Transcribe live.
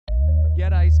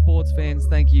G'day, sports fans.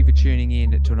 Thank you for tuning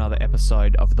in to another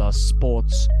episode of the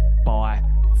Sports by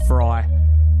Fry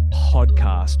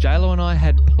podcast. JLo and I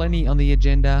had plenty on the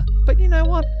agenda, but you know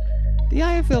what? The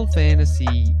AFL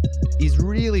Fantasy is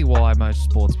really why most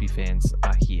Sportsby fans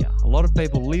are here. A lot of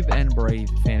people live and breathe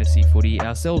fantasy footy,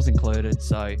 ourselves included,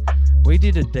 so we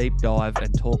did a deep dive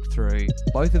and talked through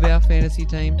both of our fantasy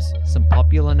teams, some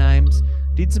popular names,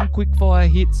 did some quick fire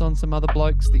hits on some other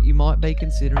blokes that you might be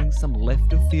considering, some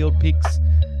left of field picks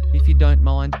if you don't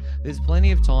mind. There's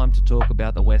plenty of time to talk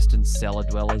about the Western cellar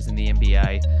dwellers in the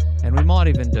NBA, and we might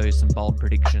even do some bold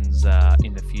predictions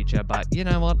in the future. But you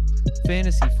know what?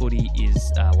 Fantasy footy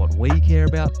is what we care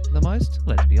about the most,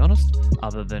 let's be honest,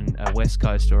 other than a West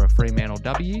Coast or a Fremantle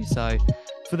W. So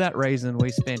for that reason, we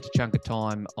spent a chunk of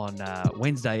time on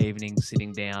Wednesday evening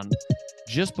sitting down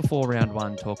just before round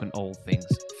one talking all things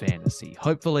fantasy.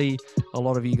 Hopefully a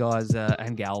lot of you guys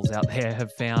and gals out there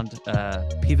have found a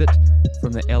pivot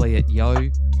from the Elliot Yeo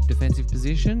defensive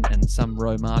position, and some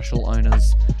row marshal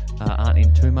owners aren't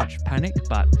in too much panic,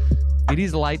 but it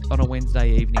is late on a Wednesday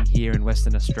evening here in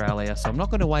Western Australia, so I'm not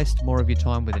going to waste more of your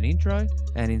time with an intro,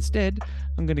 and instead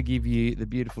I'm going to give you the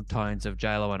beautiful tones of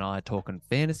JLo and I talking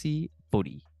fantasy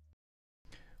footy.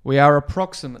 We are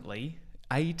approximately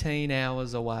 18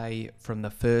 hours away from the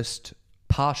first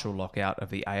partial lockout of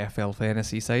the AFL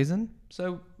Fantasy season.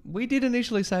 So we did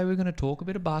initially say we were going to talk a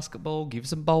bit of basketball, give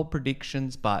some bold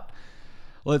predictions, but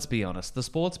let's be honest, the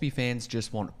Sportsby fans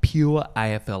just want pure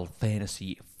AFL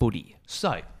Fantasy footy.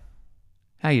 So,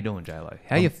 how you doing, JLo?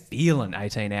 How you feeling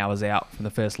 18 hours out from the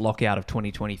first lockout of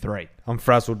 2023? I'm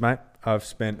frazzled, mate. I've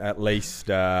spent at least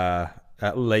 3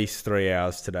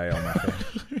 hours today on my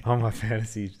on my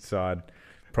fantasy side.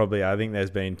 Probably, I think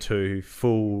there's been 2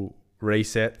 full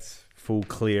resets, full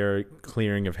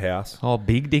clearing of house. Oh,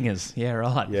 big dingers. Yeah,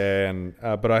 right. Yeah, and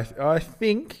but I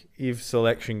think if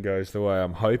selection goes the way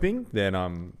I'm hoping, then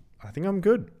I think I'm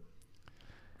good.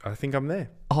 I think I'm there.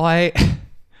 I,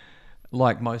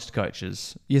 like most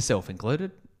coaches, yourself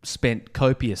included, spent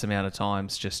copious amount of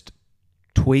times just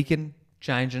tweaking,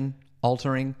 changing,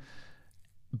 altering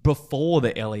before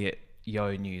the Elliot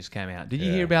Yeo news came out. Did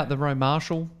you hear about the row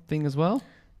marshal thing as well?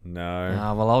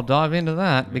 No. Well, I'll dive into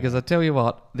that because I tell you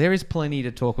what, there is plenty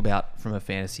to talk about from a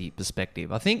fantasy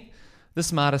perspective. I think the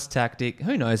smartest tactic,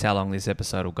 who knows how long this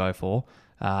episode will go for,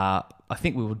 I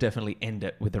think we will definitely end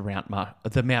it with the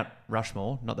Mount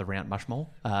Rushmore, not the Round Mushmore,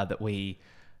 that we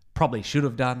probably should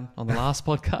have done on the last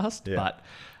podcast. Yeah.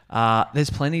 But there's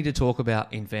plenty to talk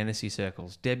about in fantasy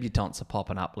circles. Debutantes are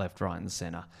popping up left, right and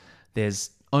centre.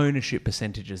 There's ownership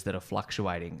percentages that are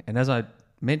fluctuating. And as I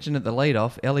mentioned at the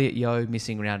lead-off, Elliot Yeo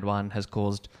missing round one has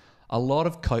caused a lot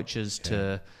of coaches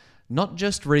to not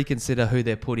just reconsider who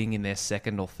they're putting in their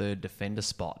second or third defender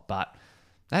spot, but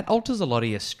that alters a lot of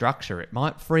your structure. It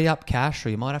might free up cash, or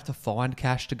you might have to find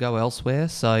cash to go elsewhere.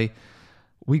 So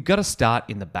we've got to start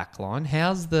in the back line.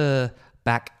 How's the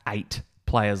back 8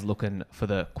 players looking for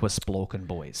the Quisplorkin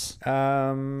boys?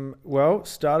 Well,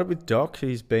 started with Doc.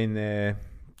 He's been there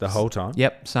the whole time.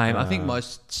 Yep, same. I think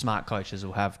most smart coaches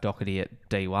will have Doherty at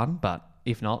D1, but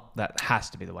if not, that has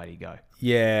to be the way to go.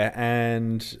 Yeah,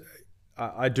 and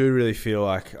I do really feel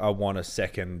like I want a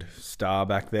second star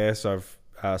back there, so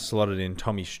I've slotted in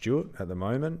Tommy Stewart at the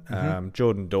moment.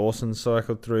 Jordan Dawson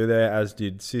cycled through there, as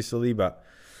did Sicily, but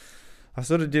I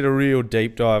sort of did a real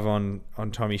deep dive on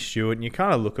Tommy Stewart, and you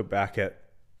kind of look back at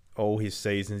all his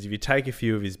seasons. If you take a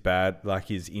few of his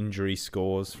his injury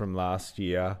scores from last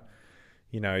year,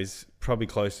 you know, he's probably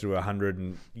close to 100,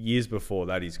 and years before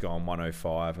that he's gone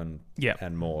 105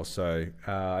 and more. So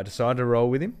I decided to roll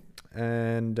with him,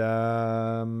 and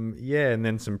and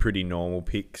then some pretty normal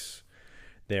picks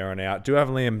there on out. Do have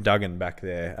Liam Duggan back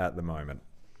there at the moment.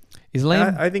 Is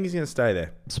Liam? I think he's going to stay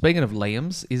there. Speaking of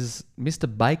Liam's, is Mr.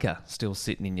 Baker still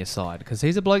sitting in your side? Because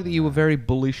he's a bloke that you were very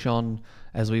bullish on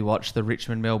as we watched the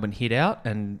Richmond-Melbourne hit out,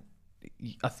 and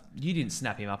you didn't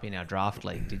snap him up in our draft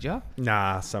league, did you?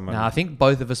 Nah, I think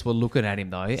both of us were looking at him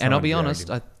though, and I'll be honest,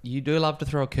 you do love to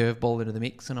throw a curveball into the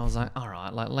mix, and I was like, all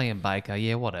right, like Liam Baker,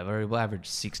 yeah, whatever, he'll average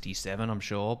 67, I'm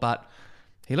sure, but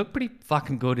he looked pretty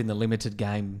fucking good in the limited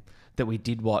game that we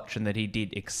did watch and that he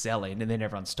did excel in, and then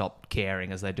everyone stopped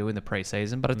caring as they do in the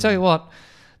preseason. But I tell you what,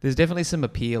 there's definitely some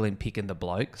appeal in picking the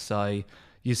bloke, so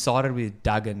you sided with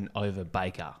Duggan over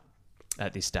Baker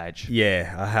at this stage.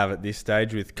 Yeah, I have at this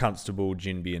stage with Constable,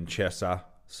 Ginby and Chesser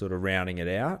sort of rounding it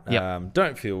out. Yep.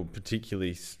 Don't feel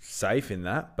particularly safe in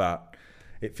that, but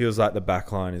it feels like the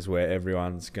back line is where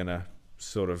everyone's going to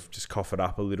sort of just cough it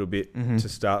up a little bit to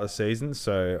start the season.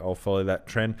 So I'll follow that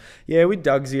trend. Yeah, with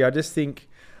Dugsy, I just think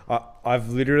I've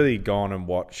literally gone and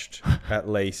watched at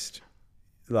least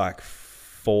like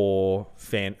 4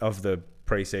 of the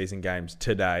preseason games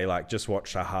today. Like, just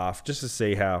watched a half just to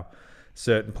see how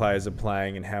certain players are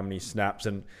playing and how many snaps.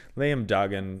 And Liam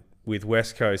Duggan, with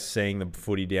West Coast seeing the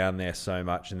footy down there so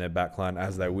much in their backline,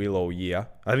 as they will all year,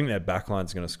 I think their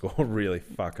backline's going to score really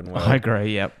fucking well. I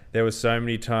agree, yep. There were so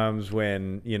many times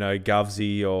when,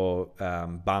 Govsy or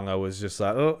Bunga was just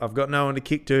like, oh, I've got no one to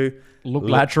kick to. Look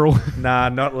lateral. Nah,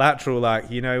 not lateral. Like,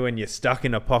 when you're stuck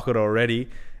in a pocket already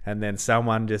and then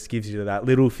someone just gives you that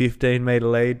little 15-metre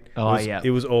lead. Oh, yeah. It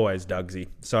was always Dugsy.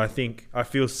 So I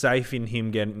feel safe in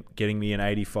him getting me an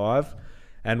 85.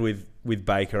 And with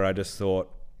Baker, I just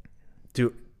thought,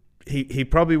 he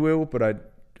probably will,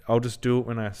 but I'll just do it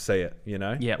when I see it,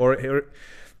 Yeah. Or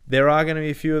there are going to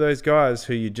be a few of those guys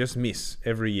who you just miss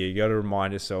every year. You got to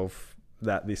remind yourself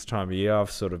that this time of year.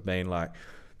 I've sort of been like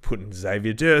putting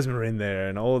Xavier Dersmer in there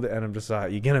and all that, and I'm just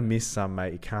like, you're going to miss some,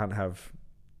 mate. You can't have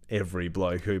every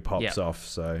bloke who pops off.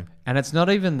 So, and it's not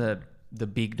even the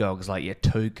big dogs like your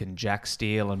Took and Jack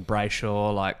Steele and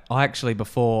Brayshaw. Like, I actually,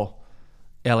 before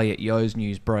Elliot Yeo's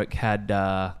news broke, had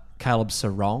Caleb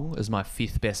Sarong as my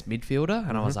 5th best midfielder,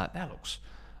 and I was like, that looks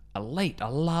elite. I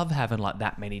love having like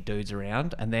that many dudes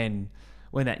around. And then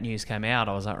when that news came out,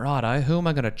 I was like, righto, who am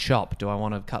I going to chop? Do I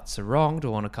want to cut Sarong? Do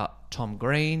I want to cut Tom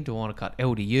Green? Do I want to cut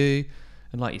LDU?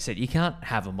 And like you said, you can't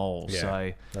have them all. Yeah,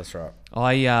 so that's right.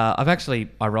 I've actually,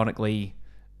 ironically,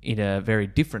 in a very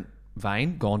different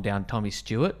vein, gone down Tommy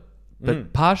Stewart,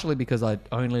 but partially because I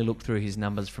only looked through his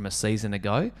numbers from a season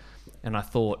ago, and I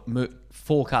thought,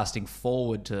 forecasting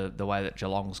forward to the way that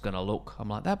Geelong's going to look, I'm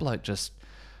like, that bloke just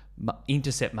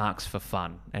intercept marks for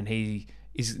fun, and he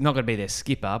is not going to be their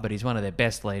skipper, but he's one of their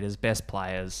best leaders, best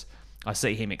players. I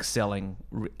see him excelling.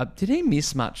 Did he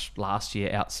miss much last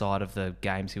year outside of the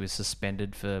games he was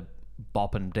suspended for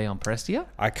Bop and Dion Prestia?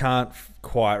 I can't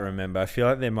quite remember. I feel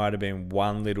like there might have been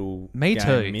one little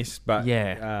game missed, but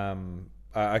yeah.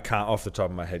 I can't, off the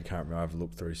top of my head, can't remember. I've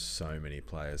looked through so many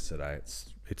players today.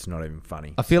 It's not even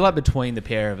funny. I feel like between the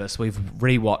pair of us, we've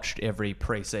rewatched every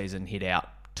preseason hit out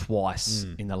twice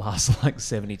in the last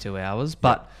 72 hours.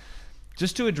 But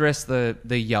just to address the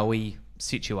Yowie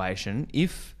situation,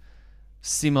 if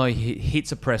Simo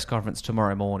hits a press conference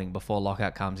tomorrow morning before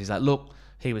lockout comes, he's like, look,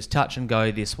 he was touch and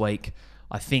go this week.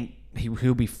 I think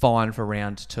he'll be fine for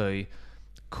round 2.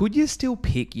 Could you still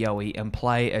pick Yowie and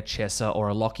play a Chesser or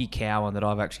a Lockie Cowan that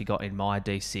I've actually got in my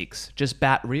D6? Just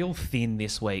bat real thin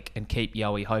this week and keep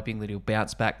Yowie, hoping that he'll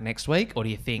bounce back next week? Or do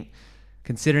you think,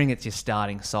 considering it's your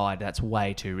starting side, that's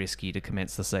way too risky to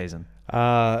commence the season?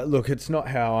 Look, it's not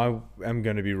how I am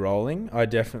going to be rolling. I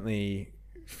definitely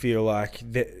feel like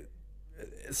that.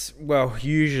 Well,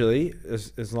 usually,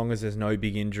 as long as there's no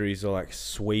big injuries or like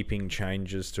sweeping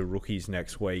changes to rookies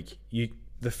next week,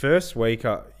 the first week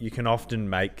you can often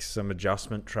make some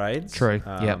adjustment trades. True.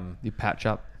 You patch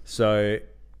up. So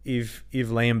if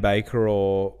Liam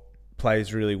Baker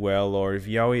plays really well, or if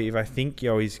I think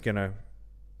Yoey's gonna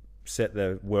set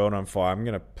the world on fire, I'm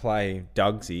gonna play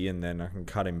Dugsy and then I can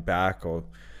cut him back or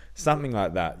something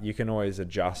like that. You can always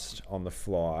adjust on the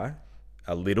fly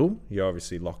a little. You're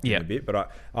obviously locked in a bit,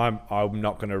 but I'm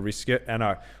not going to risk it, and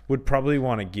I would probably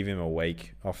want to give him a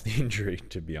week off the injury,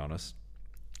 to be honest.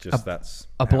 That's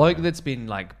a bloke that's been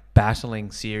like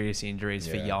battling serious injuries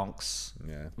for yonks.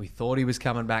 Yeah. We thought he was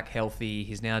coming back healthy.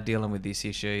 He's now dealing with this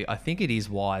issue. I think it is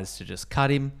wise to just cut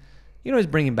him. You know,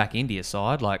 just bring him back into your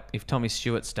side. Like, if Tommy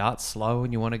Stewart starts slow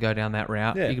and you want to go down that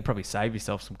route, you could probably save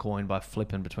yourself some coin by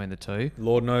flipping between the two.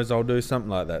 Lord knows I'll do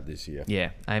something like that this year. Yeah,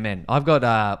 amen. I've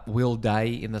got Will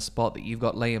Day in the spot that you've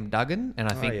got Liam Duggan, and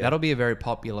I think that'll be a very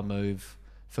popular move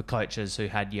for coaches who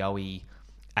had Yowie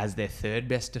as their 3rd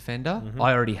best defender.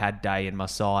 I already had Day in my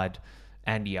side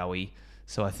and Yowie,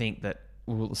 so I think that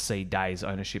we'll see Day's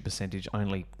ownership percentage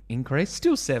only increase.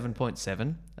 Still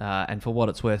 7.7. And for what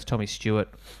it's worth, Tommy Stewart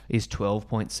is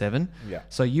 12.7. Yeah.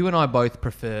 So you and I both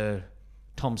prefer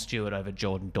Tom Stewart over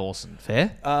Jordan Dawson.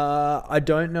 Fair? I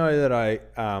don't know that I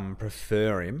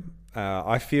prefer him.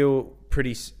 I feel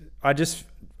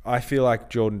I feel like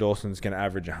Jordan Dawson's going to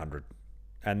average 100.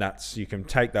 And you can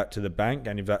take that to the bank.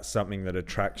 And if that's something that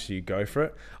attracts you, go for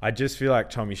it. I just feel like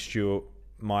Tommy Stewart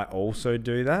might also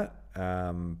do that.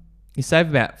 You save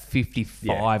about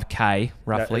 55k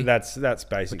roughly. That's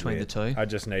basically between the two. I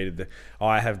just needed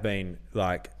I have been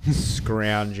like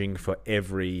scrounging for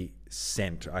every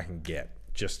cent I can get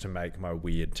just to make my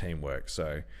weird team work.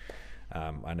 So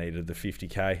I needed the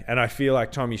 50k, and I feel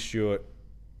like Tommy Stewart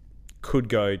could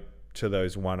go to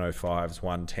those 105s,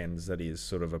 110s that he has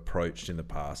sort of approached in the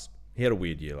past. He had a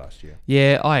weird year last year.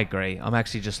 Yeah, I agree. I'm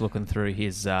actually just looking through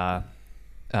his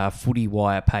Footy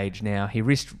Wire page now. He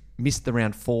missed the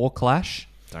round 4 clash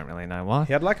Don't really know why.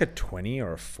 He had like a 20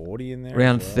 or a 40 in there.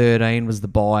 Round as well. 13 was the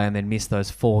bye, and then missed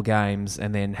those 4 games,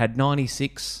 and then had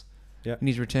 96 in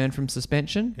his return from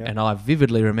suspension. Yep. And I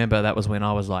vividly remember that was when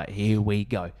I was like, here we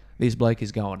go. This bloke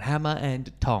is going hammer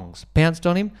and tongs. Pounced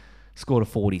on him, scored a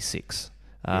 46.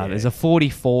 There's a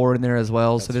 44 in there as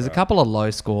well. So there's a couple of low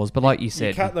scores. But like you said...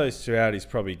 You cut those two out, he's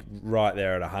probably right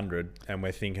there at 100, and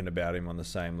we're thinking about him on the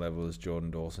same level as Jordan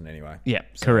Dawson anyway. Yeah,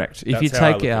 so correct. If you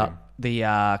take out the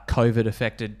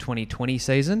COVID-affected 2020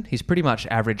 season, he's pretty much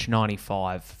averaged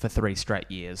 95 for 3 straight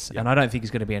years. Yep. And I don't think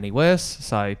he's going to be any worse.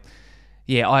 So,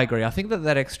 yeah, I agree. I think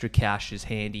that extra cash is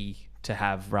handy to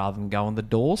have rather than go on the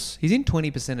Dorse. He's in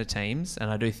 20% of teams,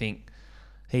 and I do think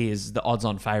he is the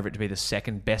odds-on favourite to be the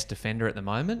second best defender at the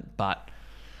moment. But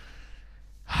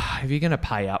if you're going to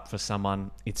pay up for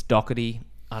someone, it's Doherty.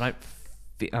 I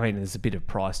mean, there's a bit of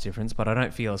price difference, but I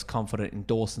don't feel as confident in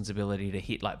Dawson's ability to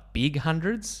hit like big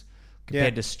hundreds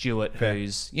compared to Stewart,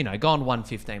 who's gone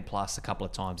 115 plus a couple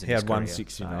of times in his career. He had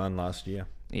 169 last year.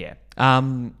 Yeah.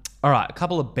 All right, a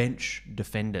couple of bench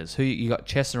defenders. Who you got?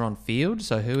 Chesser on field.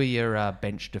 So who are your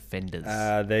bench defenders?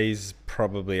 These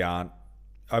probably aren't.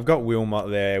 I've got Wilmot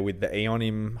there with the E on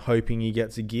him, hoping he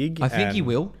gets a gig. I think he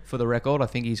will, for the record. I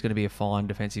think he's going to be a fine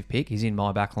defensive pick. He's in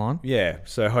my back line. Yeah,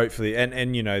 so hopefully... And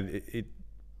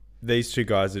these two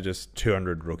guys are just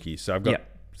 200 rookies. So I've got...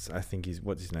 I think he's...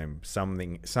 What's his name?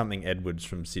 Something Edwards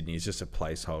from Sydney. He's just a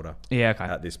placeholder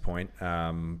at this point.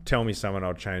 Tell me someone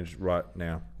I'll change right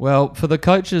now. Well, for the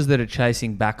coaches that are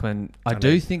chasing backman, I need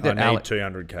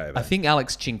 200k. Though. I think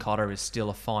Alex Chincotta is still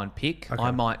a fine pick. Okay.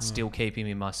 I might still keep him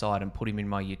in my side and put him in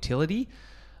my utility.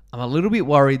 I'm a little bit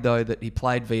worried, though, that he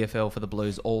played VFL for the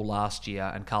Blues all last year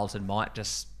and Carlton might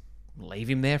just leave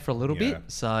him there for a little bit.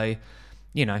 So,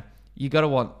 you got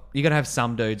to have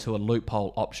some dudes who are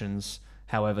loophole options.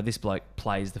 However, this bloke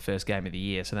plays the first game of the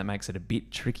year, so that makes it a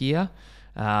bit trickier.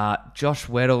 Josh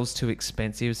Weddle's too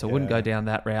expensive, so I wouldn't go down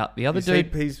that route. The other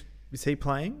dude... Is he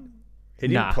playing? He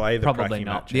didn't play the probably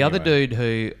not. The other dude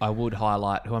who I would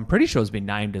highlight, who I'm pretty sure has been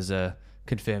named as a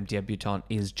confirmed debutant,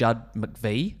 is Judd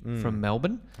McVie from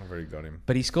Melbourne. I've already got him.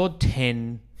 But he scored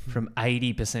 10 from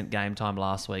 80% game time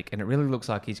last week, and it really looks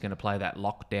like he's going to play that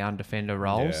lockdown defender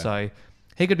role. Yeah. So...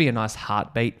 he could be a nice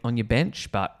heartbeat on your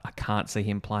bench, but I can't see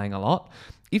him playing a lot.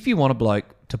 If you want a bloke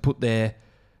to put there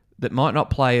that might not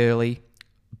play early,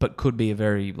 but could be a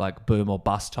very boom or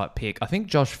bust type pick, I think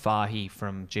Josh Fahey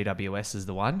from GWS is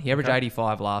the one. He averaged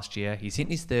 85 last year. He's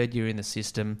hitting his 3rd year in the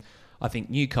system. I think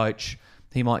new coach,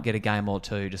 he might get a game or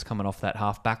two just coming off that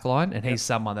half back line, and he's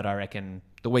someone that I reckon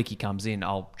the week he comes in,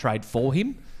 I'll trade for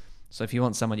him. So if you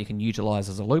want someone you can utilise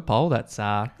as a loophole, that's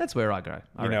where I go.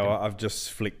 I reckon. I've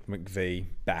just flicked McVie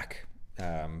back,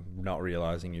 not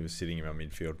realising he was sitting in my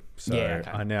midfield. So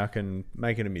I now can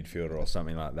make it a midfielder or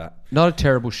something like that. Not a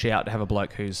terrible shout to have a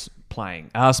bloke who's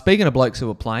playing. Speaking of blokes who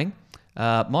are playing,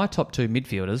 my top 2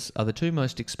 midfielders are the 2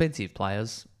 most expensive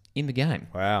players in the game.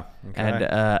 Wow. Okay. And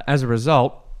as a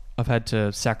result, I've had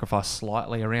to sacrifice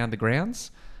slightly around the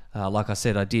grounds. Like I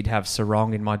said, I did have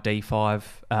Sarong in my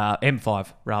M5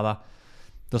 rather,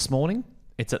 this morning.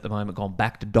 It's at the moment gone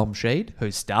back to Dom Sheed,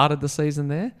 who started the season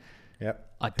there. Yep.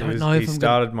 I don't know if he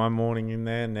started my morning in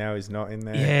there. Now he's not in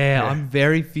there. Yeah, I'm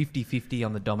very 50-50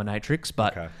 on the dominatrix.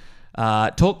 But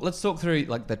let's talk through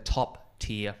the top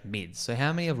tier mids. So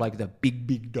how many of the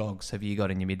big dogs have you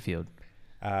got in your midfield?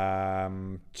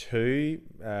 2.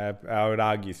 I would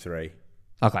argue 3.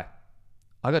 Okay.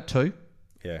 I got 2.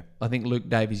 Yeah. I think Luke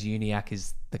Davies-Uniacke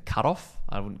is the cutoff.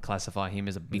 I wouldn't classify him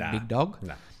as a big dog.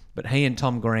 No. But he and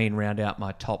Tom Green round out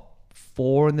my top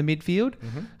 4 in the midfield.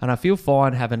 Mm-hmm. And I feel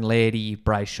fine having Lairdy,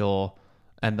 Brayshaw,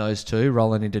 and those 2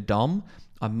 rolling into Dom.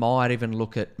 I might even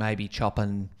look at maybe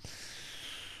chopping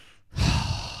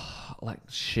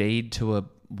Sheed to a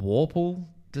Warple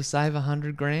to save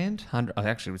 $100,000. I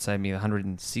actually would save me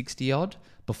 160 odd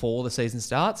before the season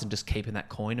starts, and just keeping that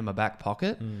coin in my back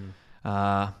pocket.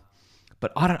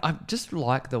 But I just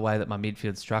like the way that my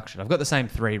midfield's structured. I've got the same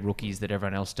 3 rookies that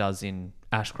everyone else does in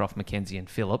Ashcroft, McKenzie and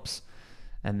Phillips.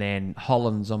 And then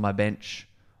Holland's on my bench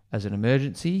as an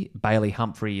emergency. Bailey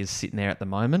Humphrey is sitting there at the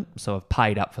moment. So I've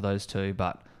paid up for those 2,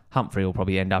 but Humphrey will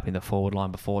probably end up in the forward line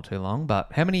before too long.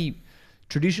 But how many...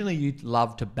 Traditionally, you'd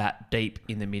love to bat deep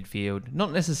in the midfield.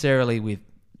 Not necessarily with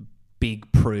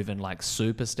big, proven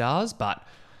superstars, but...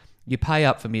 you pay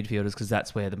up for midfielders because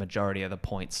that's where the majority of the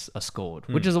points are scored,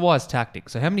 which is a wise tactic.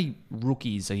 So how many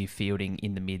rookies are you fielding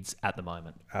in the mids at the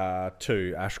moment?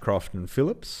 2, Ashcroft and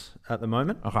Phillips at the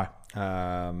moment. Okay.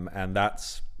 And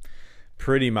that's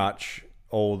pretty much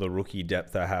all the rookie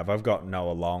depth I have. I've got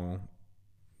Noah Long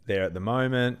there at the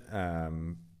moment,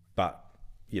 but,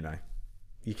 you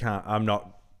can't... I'm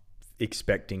not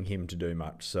expecting him to do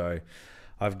much. So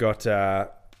I've got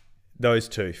those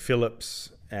two, Phillips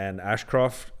and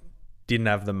Ashcroft. Didn't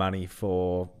have the money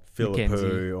for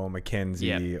Philippou or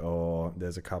Mackenzie, or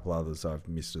there's a couple others I've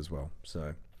missed as well.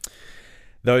 So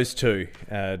those two,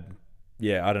 I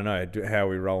don't know. How are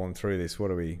we rolling through this?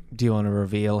 What are we... Do you want to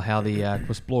reveal how the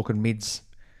Blork and mid's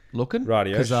looking?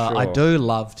 Rightio, because sure. I do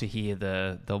love to hear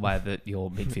the way that your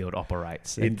midfield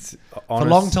operates. It's for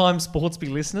long-time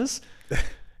Sportsby listeners,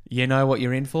 you know what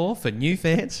you're in for. For new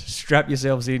fans, strap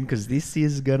yourselves in because this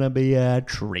is going to be a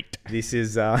treat. This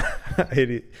is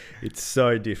it's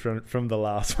so different from the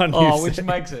last one. Which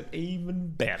makes it even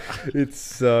better. It's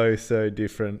so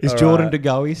different. Is Jordan De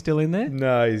Goey still in there?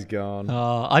 No, he's gone.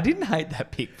 I didn't hate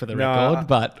that pick for the record,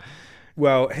 but...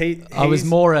 Well, I was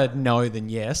more a no than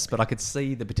yes, but I could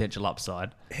see the potential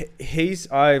upside.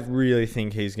 I really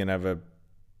think he's going to have a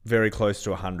very close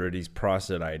to 100. He's priced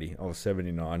at 80 or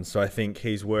 79. So I think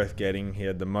he's worth getting. He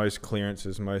had the most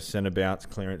clearances, most centre bounce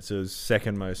clearances,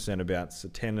 second most centre bounce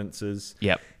attendances.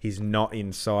 Yep. He's not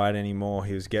inside anymore.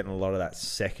 He was getting a lot of that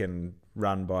second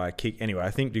run by a kick. Anyway,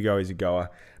 I think Dugo is a goer.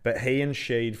 But he and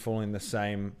Sheed fall in the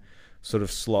same sort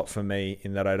of slot for me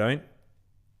in that I don't.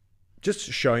 Just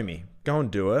show me. Go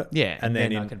and do it. Yeah, and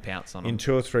then I can pounce on him. In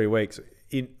 2 or 3 weeks.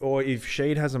 Or if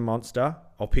Sheed has a monster,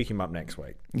 I'll pick him up next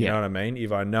week. You know what I mean?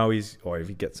 If I know if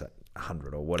he gets at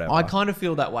 100 or whatever. I kind of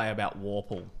feel that way about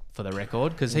Warple for the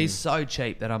record because he's so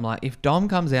cheap that I'm like, if Dom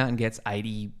comes out and gets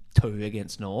 82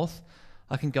 against North,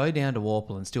 I can go down to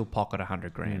Warple and still pocket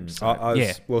 100 grams. So,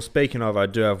 Well, speaking of, I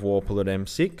do have Warple at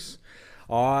M6.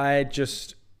 I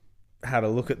just had a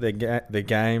look at the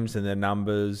games and their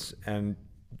numbers and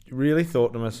really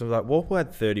thought to myself, like, Warple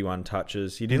had 31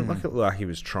 touches. He didn't look like he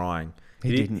was trying.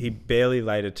 He didn't. He barely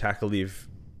laid a tackle, if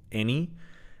any.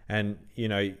 And,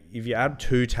 if you add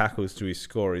 2 tackles to his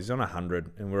score, he's on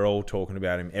 100, and we're all talking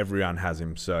about him. Everyone has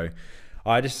him. So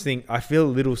I just think I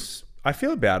feel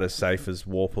about as safe as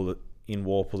Warple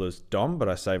as Dom, but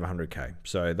I save 100k.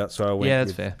 So that's why I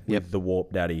went with the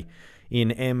Warp Daddy. In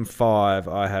M5,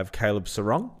 I have Caleb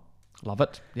Sarong. Love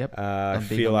it. Yep. I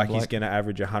feel like he's going to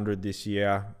average 100 this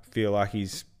year. Feel like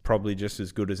he's probably just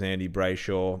as good as Andy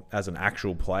Brayshaw as an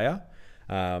actual player.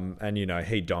 And,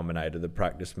 he dominated the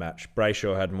practice match.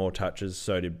 Brayshaw had more touches,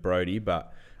 so did Brodie,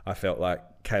 but I felt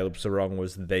like Caleb Sarong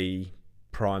was the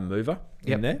prime mover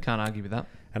in there. Can't argue with that.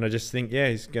 And I just think,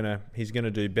 he's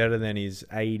gonna do better than his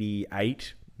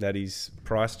 88 that he's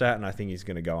priced at, and I think he's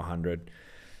going to go 100.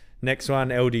 Next one,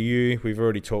 LDU. We've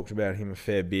already talked about him a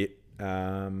fair bit.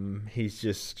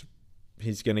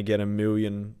 He's going to get 1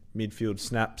 million midfield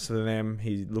snaps for them.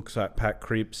 He looks like Pat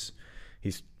Cripps.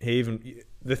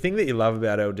 The thing that you love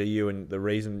about LDU and the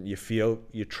reason you feel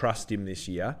you trust him this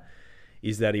year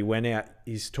is that he went out.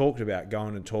 He's talked about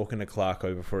going and talking to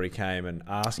Clarko before he came and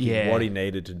asking what he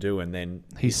needed to do, and then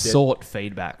he sought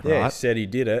feedback. Right? Yeah, he said he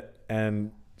did it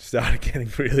and started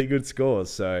getting really good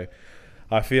scores. So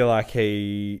I feel like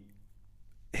he's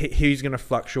going to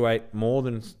fluctuate more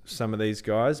than some of these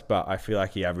guys, but I feel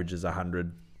like he averages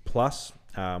 100 plus,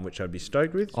 which I'd be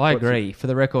stoked with. I agree. For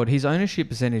the record, his ownership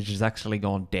percentage has actually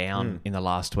gone down in the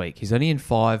last week. He's only in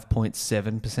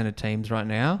 5.7% of teams right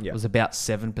now. It was about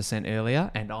 7%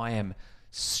 earlier, and I am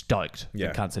stoked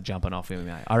that cunts are jumping off him,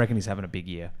 mate. I reckon he's having a big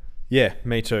year. Yeah,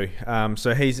 me too.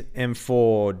 So he's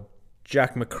M4,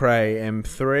 Jack McRae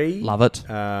M3. Love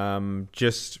it.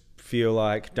 Just feel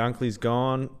like Dunkley's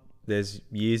gone. There's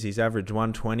years he's averaged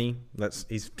 120.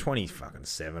 He's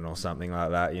 27 or something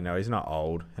like that. He's not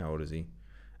old. How old is he?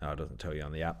 Oh, it doesn't tell you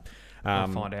on the app. I'll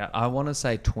find out. I want to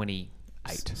say 28.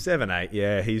 7, 8.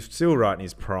 Yeah, he's still right in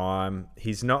his prime.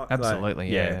 He's not absolutely.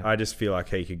 Yeah. I just feel like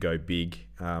he could go big.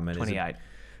 And 28.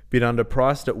 Bit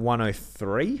underpriced at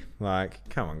 103. Like,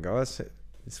 come on, guys.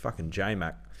 It's fucking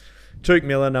J-Mac. Took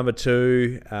Miller, number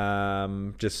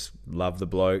 2. Just love the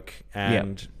bloke.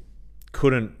 And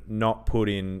couldn't not put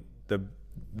in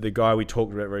the guy we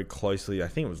talked about very closely. I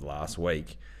think it was last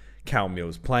week. Cal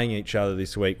Mills playing each other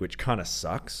this week, which kind of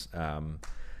sucks.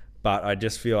 But I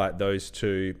just feel like those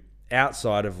two,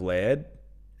 outside of Laird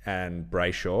and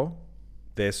Brayshaw,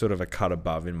 they're sort of a cut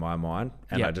above in my mind,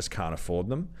 and I just can't afford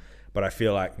them. But I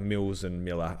feel like Mills and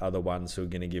Miller are the ones who are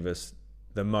going to give us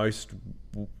the most,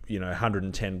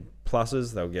 110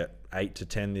 pluses. They'll get 8 to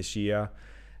 10 this year,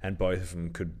 and both of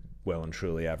them could well and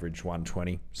truly average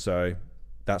 120. So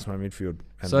that's my midfield.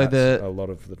 And so that's a lot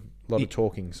of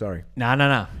talking. Sorry.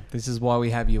 No. This is why we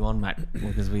have you on, mate,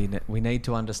 because we need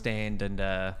to understand and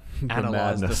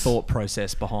analyse the thought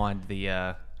process behind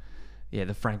the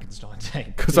Frankenstein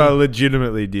team. Because I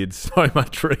legitimately did so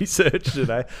much research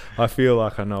today. I feel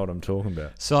like I know what I'm talking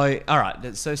about. So, all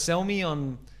right. So sell me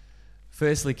on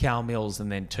Firstly, Cal Mills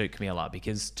and then Tuke Miller,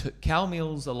 because Cal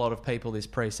Mills, a lot of people this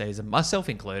preseason, myself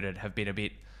included, have been a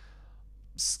bit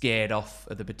scared off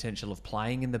of the potential of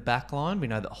playing in the back line. We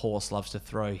know that Horse loves to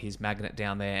throw his magnet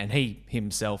down there, and he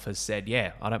himself has said,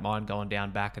 yeah, I don't mind going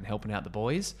down back and helping out the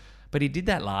boys. But he did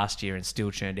that last year and still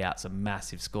churned out some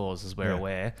massive scores, as we're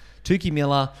aware. Tuke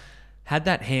Miller had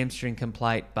that hamstring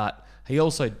complaint, but he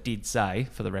also did say,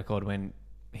 for the record, when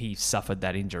he suffered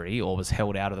that injury or was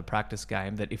held out of the practice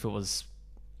game, that if it was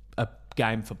a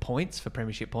game for points, for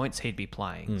premiership points, he'd be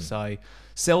playing. So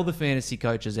sell the fantasy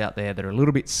coaches out there that are a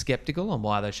little bit sceptical on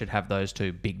why they should have those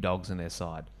two big dogs in their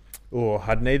side. Oh,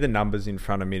 I'd need the numbers in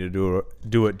front of me to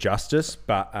do it justice,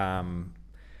 but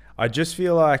I just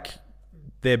feel like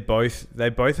they both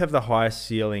have the highest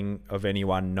ceiling of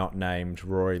anyone not named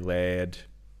Rory Laird.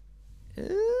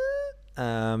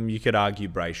 You could argue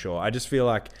Brayshaw. I just feel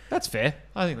like... That's fair.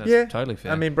 I think that's totally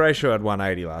fair. I mean, Brayshaw had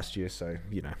 180 last year, so,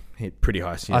 hit pretty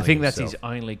high ceiling. I think that's himself. his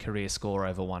only career score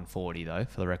over 140, though,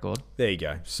 for the record. There you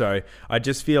go. So I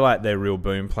just feel like they're real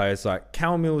boom players. Like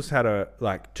Cal Mills had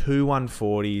two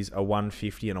 140s, a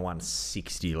 150 and a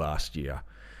 160 last year.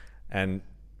 And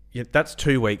that's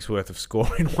 2 weeks worth of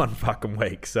score in one fucking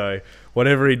week. So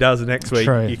whatever he does next week,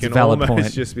 you can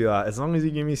almost just be like, as long as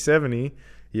you give me 70...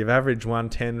 You've averaged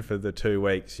 110 for the 2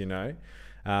 weeks, he's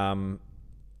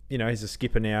a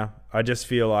skipper now. I just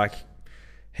feel like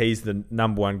he's the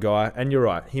number one guy. And you're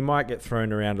right, he might get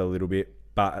thrown around a little bit,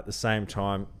 but at the same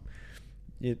time,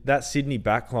 that Sydney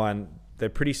backline, they're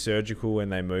pretty surgical when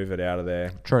they move it out of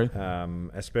there. True.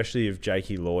 Especially if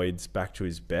Jakey Lloyd's back to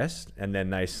his best, and then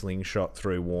they slingshot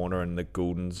through Warner and the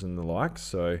Gouldens and the likes.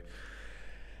 So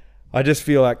I just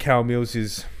feel like Cal Mills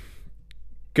is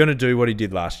going to do what he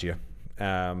did last year.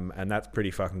 And that's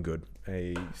pretty fucking good.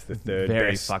 He's the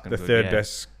third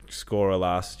best scorer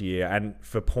last year, and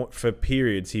for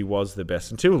periods he was the best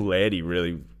until Lairdy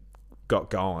really got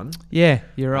going. Yeah,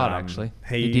 you're right. Actually,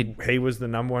 he was the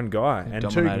number one guy, and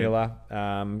Tuke Miller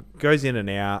goes in and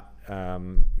out.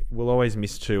 We'll always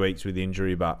miss 2 weeks with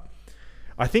injury, but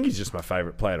I think he's just my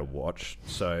favourite player to watch,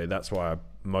 so that's why I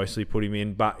mostly put him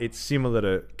in. But it's similar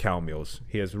to Cal Mills.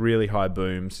 He has really high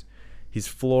booms. His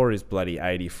floor is bloody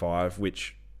 85,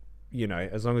 which,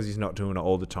 as long as he's not doing it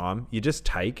all the time, you just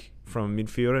take from a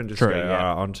midfielder and just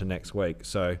on to next week.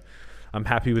 So I'm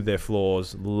happy with their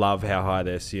floors, love how high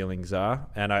their ceilings are.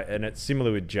 And it's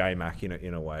similar with J-Mac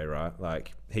in a way, right?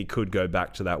 Like, he could go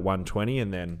back to that 120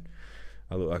 and then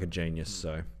I look like a genius.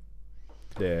 So,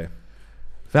 there.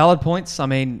 Valid points. I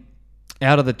mean,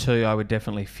 out of the two, I would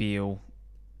definitely feel...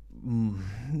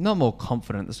 not more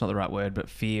confident, that's not the right word, but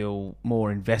feel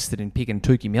more invested in picking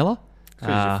Tuke Miller.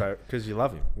 Because you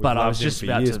love him. But I was just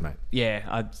about to... Mate. Yeah,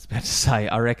 I was about to say,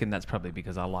 I reckon that's probably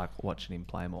because I like watching him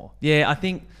play more. Yeah, I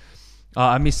think...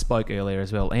 I misspoke earlier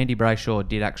as well. Andy Brayshaw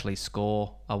did actually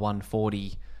score a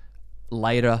 140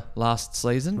 later last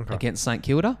season against St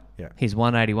Kilda. Yeah. His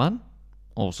 181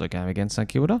 also came against St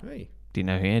Kilda. Hey. Do you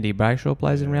know who Andy Brayshaw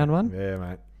plays in round one? Yeah,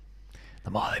 mate. The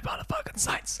mighty motherfucking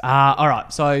Saints. All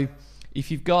right, so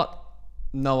if you've got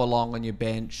Noah Long on your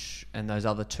bench and those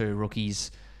other two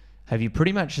rookies, have you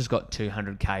pretty much just got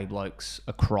 200k blokes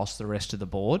across the rest of the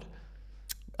board?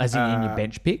 As in your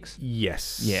bench picks?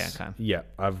 Yes. Yeah, okay. Yeah,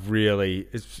 I've really,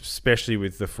 especially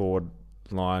with the forward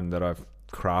line that I've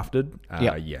crafted,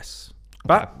 yes.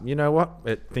 But you know what?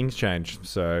 Things change.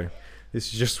 So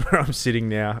this is just where I'm sitting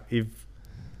now.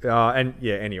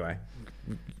 Anyway.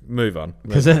 Move on.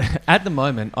 Because at the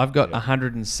moment, I've got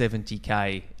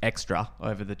 170k extra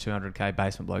over the 200k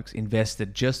basement blokes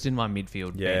invested just in my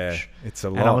midfield bench. It's a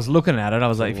lot. And I was looking at it. I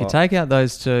was like, if you take out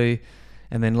those two,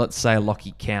 and then let's say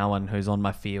Lockie Cowan, who's on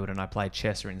my field, and I play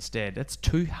Chesser instead, that's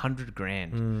 200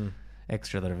 grand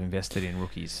extra that I've invested in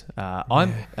rookies.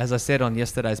 As I said on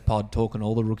yesterday's pod, talking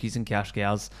all the rookies and cash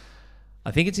cows,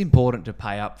 I think it's important to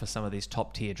pay up for some of these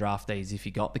top tier draftees if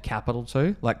you got the capital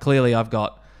to. Like, clearly I've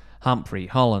got Humphrey,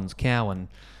 Hollins, Cowan,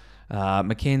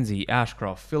 Mackenzie,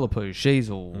 Ashcroft, Philippou,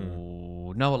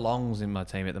 Sheasel, Noah Long's in my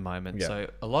team at the moment. Yeah. So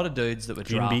a lot of dudes that were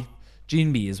drafted.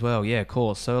 Jinby as well, yeah, of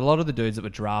course. So a lot of the dudes that were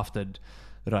drafted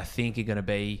that I think are going to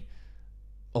be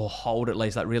or hold at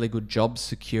least like really good job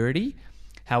security.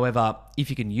 However, if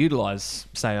you can utilise,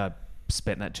 say I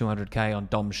spent that 200k on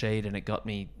Dom Sheed and it got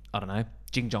me, I don't know,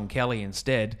 Jing Jong Kelly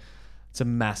instead, it's a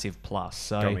massive plus.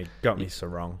 So got me so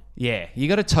wrong. Yeah, you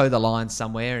got to toe the line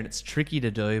somewhere, and it's tricky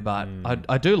to do. But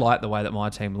I do like the way that my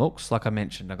team looks. Like I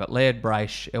mentioned, I got Laird,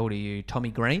 Braish, LDU, Tommy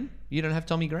Green. You don't have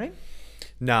Tommy Green?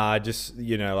 Nah, just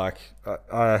he can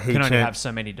only have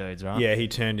so many dudes, right? Yeah, he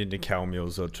turned into Cal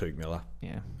Mills or Tuke Miller.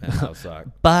 Yeah, and I was like,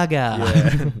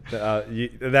 bugger.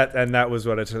 Yeah, that was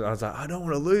what I was like. I don't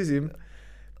want to lose him.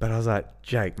 But I was like,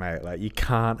 Jake, mate, like you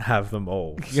can't have them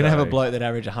all. You're going to have a bloke that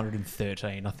average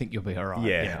 113. I think you'll be all right.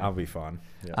 Yeah, I'll be fine.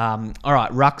 Yeah. All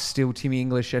right, rucks still Timmy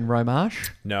English and Romarsh?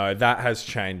 No, that has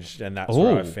changed, and that's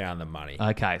where I found the money.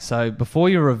 Okay, so before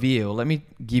you reveal, let me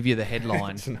give you the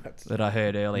headline that I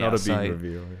heard earlier. Not a big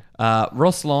reveal.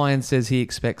 Ross Lyon says he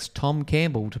expects Tom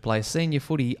Campbell to play senior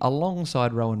footy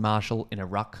alongside Rowan Marshall in a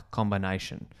ruck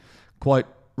combination. Quote,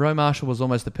 Rowan Marshall was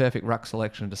almost the perfect ruck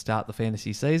selection to start the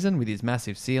fantasy season with his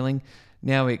massive ceiling.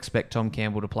 Now we expect Tom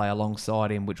Campbell to play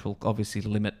alongside him, which will obviously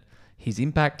limit his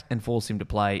impact and force him to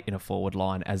play in a forward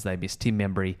line as they miss Tim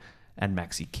Membry and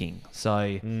Maxi King. So,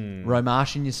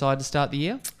 Romarsh in your side to start the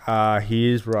year?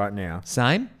 He is right now.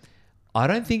 Same. I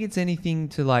don't think it's anything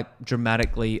to like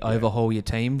dramatically overhaul your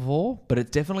team for, but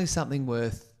it's definitely something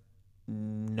worth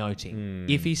noting.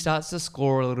 If he starts to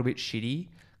score a little bit shitty,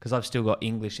 because I've still got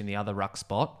English in the other ruck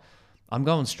spot, I'm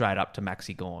going straight up to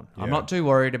Maxi Gawn. Yeah. I'm not too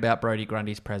worried about Brodie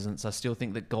Grundy's presence. I still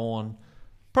think that Gawn,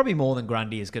 probably more than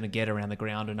Grundy, is going to get around the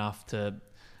ground enough to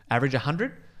average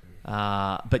 100.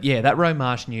 But yeah, that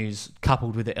Romarsh news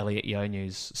coupled with the Elliot Yeo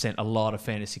news sent a lot of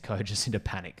fantasy coaches into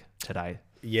panic today.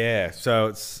 Yeah, so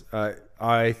it's.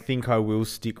 I think I will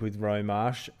stick with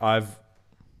Romarsh. I've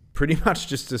pretty much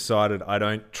just decided I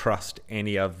don't trust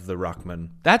any of the ruckmen.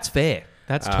 That's fair.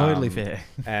 That's totally fair.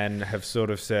 And have sort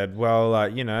of said, well,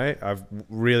 I've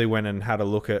really went and had a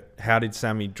look at how did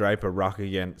Sammy Draper ruck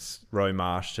against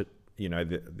Romarsh,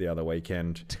 the other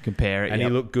weekend to compare it, and he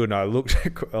looked good. And I looked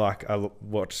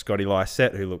watched Scotty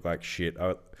Lysette, who looked like shit.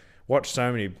 I watched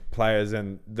so many players,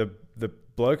 and the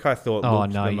bloke I thought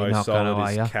looked the most solid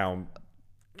is Cal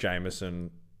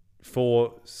Jameson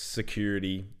for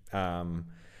security.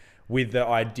 With the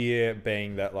idea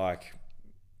being that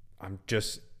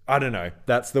I don't know.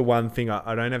 That's the one thing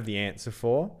I don't have the answer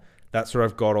for. That's where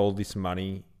I've got all this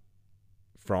money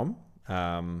from.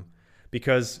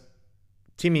 Because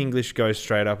Tim English goes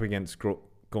straight up against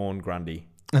Gawn Grundy.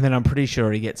 And then I'm pretty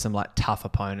sure he gets some tough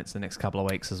opponents the next couple of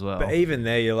weeks as well. But even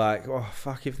there, you're like, oh,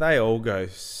 fuck, if they all go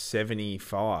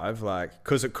 75,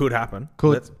 because it could happen.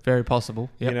 Very possible.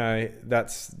 Yep.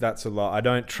 That's a lot. I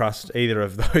don't trust either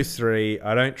of those three.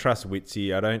 I don't trust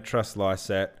Witsy. I don't trust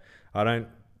Lysette. I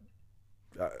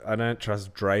don't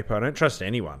trust Draper. I don't trust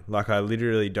anyone. I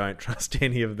literally don't trust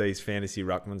any of these fantasy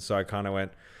ruckmen. So I kind of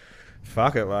went,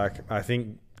 fuck it. I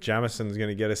think Jamison's going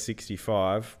to get a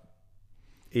 65.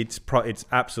 It's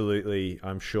absolutely,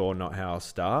 I'm sure, not how I'll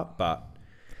start, but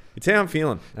it's how I'm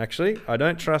feeling, actually. I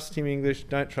don't trust Tim English.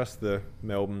 Don't trust the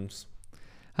Melbournes.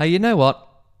 Hey, you know what?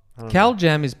 Cal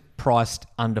Jam is priced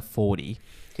under 40.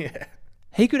 Yeah.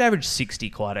 He could average 60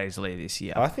 quite easily this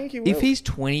year. I think he will. If he's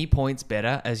 20 points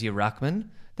better as your ruckman,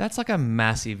 that's a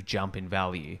massive jump in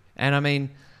value. And I mean,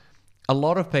 a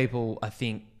lot of people, I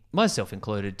think, myself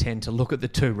included, tend to look at the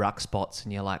two ruck spots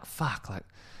and you're like, fuck,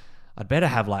 I'd better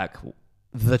have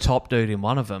the top dude in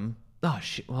one of them. Oh,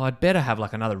 shit, well, I'd better have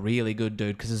another really good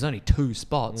dude because there's only two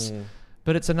spots.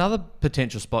 But it's another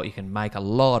potential spot you can make a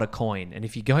lot of coin. And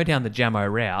if you go down the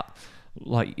Jamo route,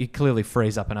 it clearly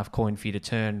frees up enough coin for you to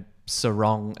turn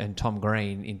Sarong and Tom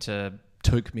Green into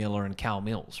Took Miller and Cal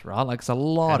Mills, right? It's a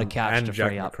lot of cash to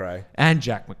free up. And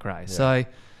Jack McRae. Yeah. So,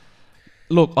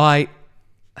 look, I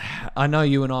know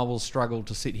you and I will struggle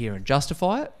to sit here and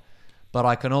justify it, but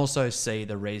I can also see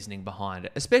the reasoning behind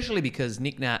it, especially because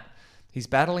Nick Nat, he's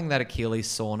battling that Achilles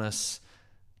soreness.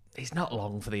 He's not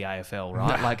long for the AFL,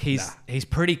 right? He's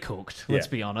pretty cooked, let's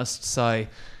be honest. So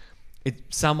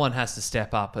someone has to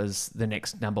step up as the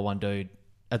next number one dude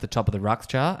at the top of the ruck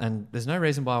chart, and there's no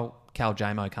reason why Cal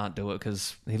Jamo can't do it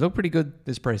because he looked pretty good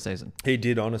this preseason. He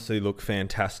did honestly look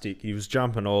fantastic. He was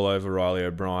jumping all over Riley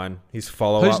O'Brien. His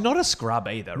follow-up... Who's not a scrub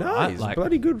either, right? No, he's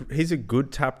bloody good. He's a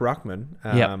good tap ruckman.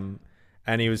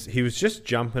 And he was just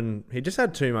jumping. He just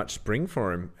had too much spring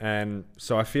for him. And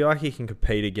so I feel like he can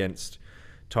compete against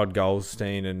Todd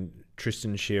Goldstein and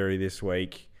Tristan Sheary this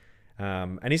week.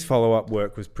 And his follow-up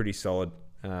work was pretty solid.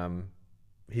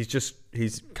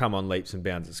 He's come on leaps and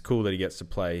bounds. It's cool that he gets to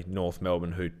play North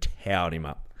Melbourne, who towed him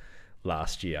up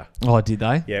last year. Oh, did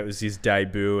they? Yeah, it was his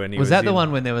debut. And was that the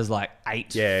one when there was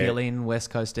 8 fill-in West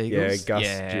Coast Eagles? Yeah,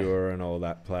 Gus Stewart and all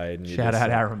that played. And Shout out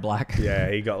Aaron Black.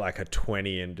 Yeah, he got a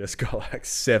 20 and just got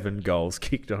 7 goals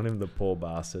kicked on him, the poor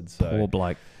bastard. So poor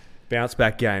bloke. Bounce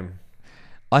back game.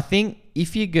 I think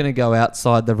if you're going to go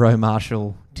outside the Rowe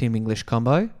Marshall Tim English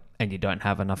combo and you don't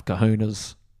have enough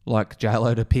kahunas like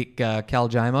J-Lo to pick Cal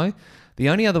Jamo, the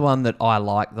only other one that I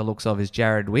like the looks of is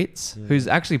Jared Witts, who's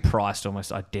actually priced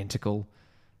almost identical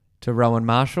to Rowan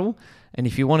Marshall. And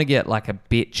if you want to get a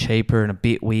bit cheaper and a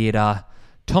bit weirder,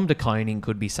 Tom de Koning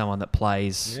could be someone that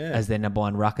plays as their number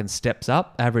one ruck and steps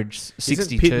up. Average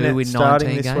 62 in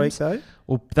 19 this games. Week, though?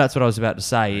 Well, that's what I was about to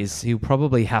say. Is he'll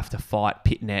probably have to fight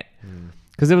Pitnet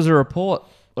because there was a report.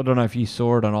 I don't know if you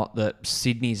saw it or not, that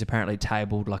Sydney's apparently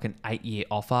tabled like an 8-year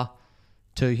offer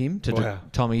to him, to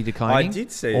Tommy de Koning. I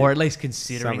did see or at least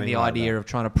considering the idea of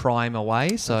trying to pry him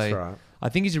away. So That's right. I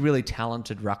think he's a really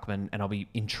talented ruckman, and I'll be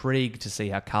intrigued to see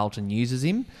how Carlton uses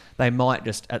him. They might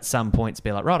just at some points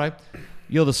be like, righto,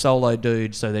 you're the solo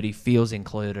dude, so that he feels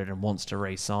included and wants to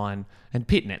re-sign. And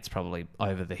Pitnet's probably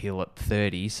over the hill at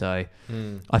 30, so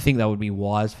I think that would be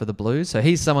wise for the Blues. So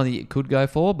he's someone that you could go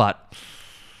for, but...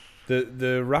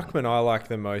 The ruckman I like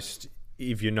the most,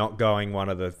 if you're not going one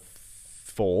of the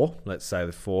four, let's say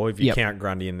the four, if you count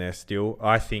Grundy in there still,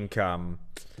 I think,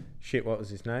 what was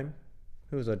his name?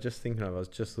 Who was I just thinking of? I was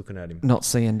just looking at him. Not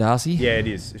seeing Darcy? Yeah, it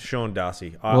is. Sean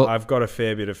Darcy. I've got a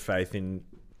fair bit of faith in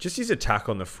just his attack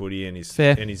on the footy and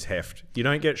his heft. You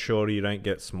don't get shorter, you don't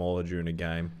get smaller during a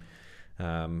game.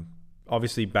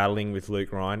 Obviously battling with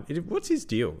Luke Ryan. What's his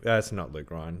deal? It's not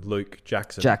Luke Ryan. Luke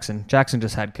Jackson. Jackson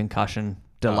just had concussion.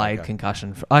 Delayed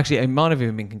concussion. Actually, it might have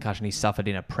even been concussion he suffered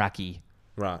in a pracky.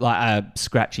 Right. Like a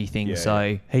scratchy thing. Yeah,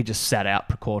 so he just sat out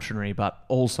precautionary, but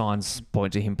all signs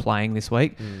point to him playing this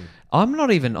week. I'm not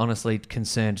even honestly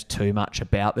concerned too much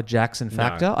about the Jackson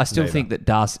factor. No, I still think that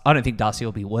I don't think Darcy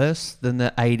will be worse than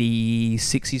the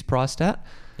 86 he's priced at.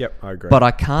 Yep, I agree. But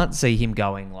I can't see him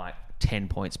going like 10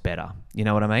 points better. You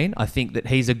know what I mean? I think that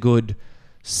he's a good,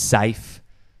 safe,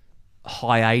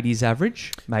 high 80s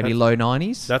average, maybe low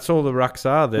 90s. That's all the rucks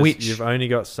are. You've only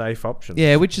got safe options.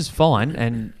 Yeah, which is fine.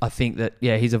 And I think that,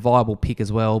 he's a viable pick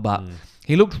as well. But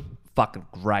he looked fucking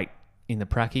great in the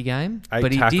Pracky game.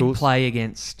 But he did play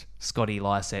against Scotty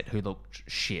Lysette, who looked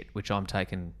shit, which I'm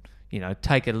taking,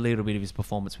 take a little bit of his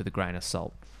performance with a grain of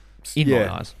salt. In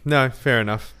my eyes. No, fair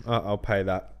enough. I'll pay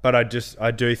that. But I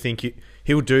do think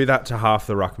he'll do that to half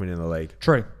the ruckman in the league.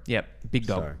 True. Yep. Big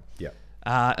dog. So, yep.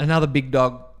 Another big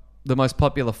dog. The most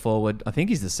popular forward, I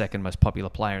think he's the second most popular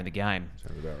player in the game.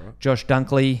 Sounds about right. Josh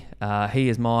Dunkley, he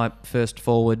is my first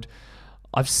forward.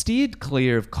 I've steered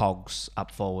clear of Cogs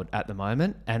up forward at the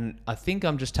moment, and I think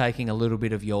I'm just taking a little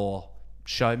bit of your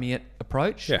show me it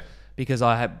approach. Yeah. Because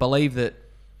I believe that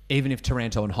even if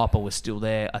Taranto and Hopper were still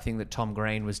there, I think that Tom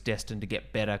Green was destined to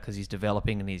get better because he's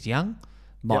developing and he's young.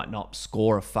 Might not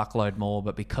score a fuckload more,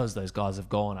 but because those guys have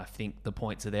gone, I think the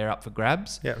points are there up for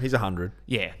grabs. Yeah, he's 100.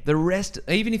 Yeah, the rest,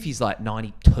 even if he's like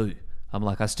 92, I'm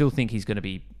like, I still think he's going to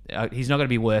be, he's not going to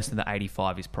be worse than the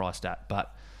 85 he's priced at.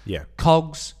 But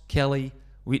Cogs, Kelly,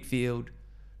 Whitfield,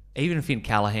 even Finn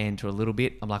Callahan to a little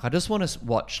bit, I'm like, I just want to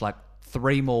watch like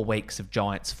 3 more weeks of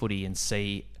Giants footy and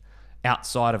see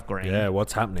outside of Green. Yeah,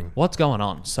 what's happening? What's going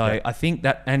on? So I think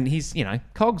that, and he's,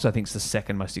 Cogs I think is the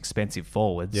second most expensive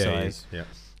forward. Yeah, so he is. Yeah.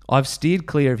 I've steered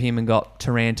clear of him and got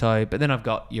Taranto, but then I've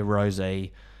got your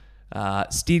Rosie,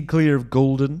 steered clear of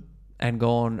Goulden and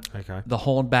gone the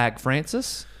Hornbag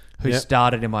Francis, who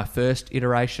started in my first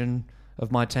iteration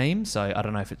of my team. So I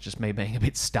don't know if it's just me being a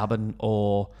bit stubborn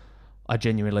or I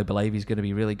genuinely believe he's going to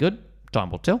be really good. Time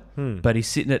will tell. But he's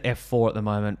sitting at F4 at the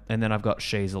moment. And then I've got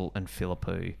Sheasel and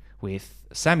Philippou with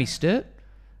Sammy Sturt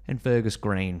and Fergus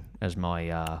Green as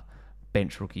my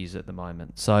bench rookies at the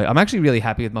moment. So I'm actually really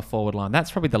happy with my forward line.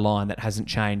 That's probably the line that hasn't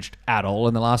changed at all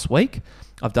in the last week.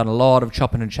 I've done a lot of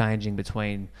chopping and changing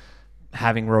between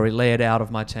having Rory Laird out of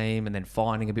my team and then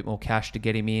finding a bit more cash to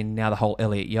get him in. Now the whole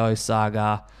Elliot Yeo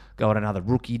saga, got another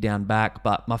rookie down back.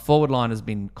 But my forward line has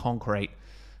been concrete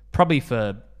probably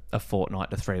for a fortnight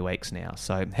to 3 weeks now.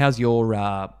 So how's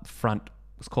your front,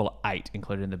 let's call it 8,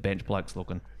 included in the bench blokes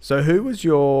looking? So who was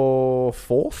your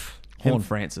fourth? Horn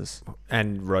Francis.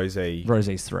 And Rosie.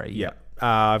 Rosie's 3. Yeah.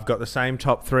 I've got the same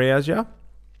top 3 as you.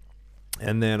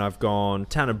 And then I've gone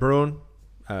Tanner Bruin.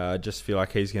 Just feel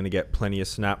like he's going to get plenty of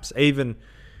snaps. Even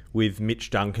with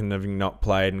Mitch Duncan having not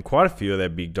played and quite a few of their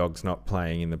big dogs not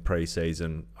playing in the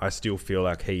preseason, I still feel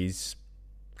like he's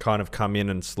kind of come in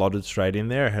and slotted straight in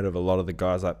there ahead of a lot of the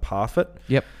guys like Parfitt.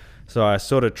 Yep. So I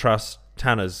sort of trust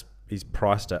he's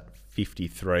priced at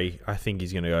 53. I think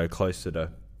he's going to go closer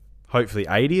to hopefully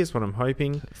 80 is what I'm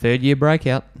hoping. 3rd year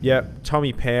breakout. Yeah.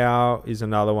 Tommy Powell is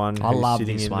another one. I love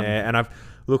sitting this in one. there. And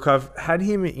I've had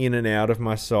him in and out of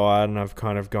my side, and I've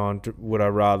kind of gone, would I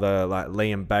rather like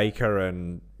Liam Baker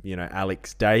and,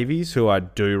 Alex Davies, who I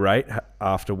do rate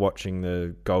after watching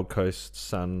the Gold Coast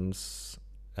Suns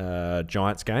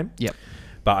Giants game. Yep.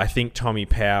 But I think Tommy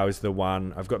Powell is the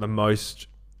one I've got the most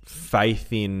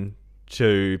faith in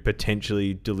to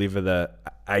potentially deliver the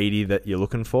 80 that you're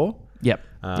looking for. Yep.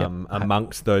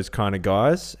 Amongst those kind of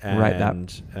guys. Rate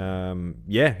that. And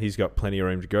he's got plenty of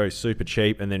room to go. Super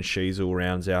cheap. And then Sheasel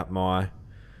rounds out my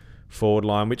forward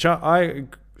line, which I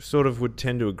sort of would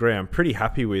tend to agree. I'm pretty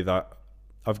happy with.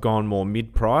 I've gone more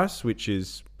mid-price, which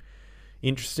is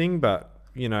interesting, but,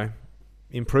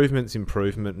 improvement's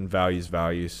improvement and value's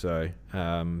value. So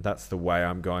that's the way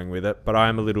I'm going with it. But I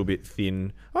am a little bit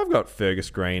thin. I've got Fergus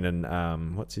Green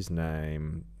and what's his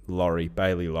name?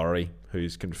 Bailey Laurie,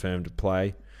 who's confirmed to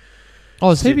play. Oh,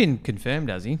 has he been confirmed,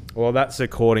 has he? Well, that's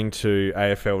according to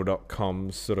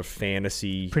AFL.com's sort of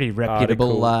fantasy pretty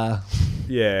reputable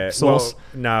source. Well,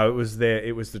 no,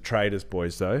 it was the Traders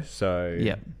boys though.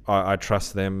 So I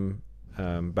trust them.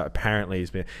 But apparently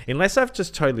he's been, unless I've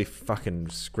just totally fucking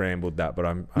scrambled that, but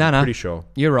I'm pretty sure.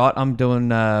 You're right. I'm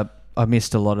doing. I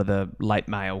missed a lot of the late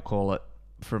mail, call it,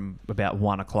 from about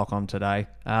 1 o'clock on today.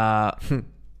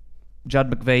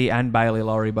 Judd McVie and Bailey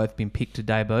Laurie both been picked to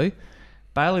debut.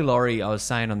 Bailey Laurie, I was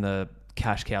saying on the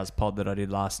Cash Cows pod that I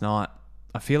did last night,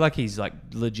 I feel like he's like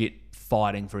legit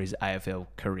fighting for his AFL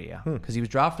career because he was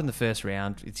drafted in the first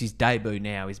round. It's his debut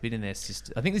now. He's been in there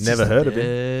since, I think this is his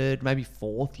third, maybe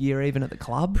fourth year even at the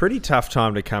club. Pretty tough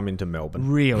time to come into Melbourne.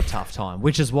 Real tough time,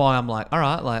 which is why I'm like, all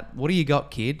right, like, what do you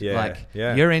got, kid?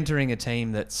 You're entering a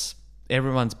team that's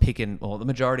everyone's picking, or the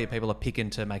majority of people are picking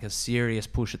to make a serious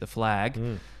push at the flag.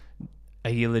 Are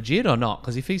you legit or not?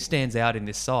 Because if he stands out in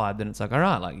this side, then it's like, all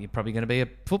right, like you're probably going to be a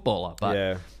footballer.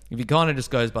 But if he kind of just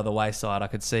goes by the wayside, I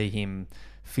could see him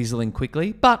fizzling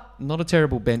quickly. But not a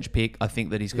terrible bench pick. I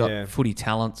think that he's got footy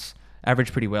talents,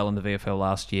 averaged pretty well in the VFL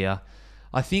last year.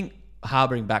 I think,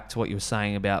 harbouring back to what you were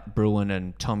saying about Bruin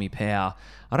and Tommy Power,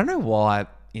 I don't know why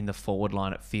in the forward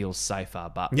line it feels safer,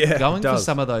 but going for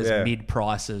some of those mid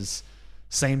prices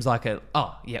seems like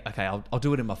I'll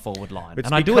do it in my forward line.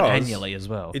 And I do it annually as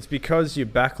well. It's because your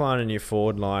back line and your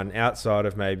forward line, outside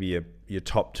of maybe your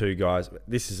top two guys,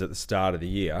 this is at the start of the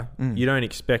year, you don't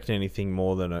expect anything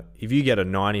more than if you get a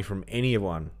 90 from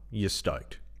anyone, you're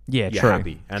stoked. Yeah, you're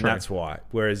happy. And that's why.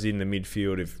 Whereas in the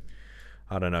midfield, if,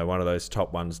 I don't know, one of those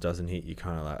top ones doesn't hit, you're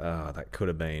kind of like, oh, that could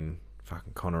have been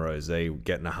fucking Connor Ozee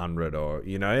getting 100 or,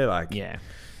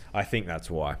 I think that's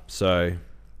why. So,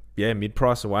 yeah,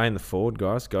 mid-price away in the forward,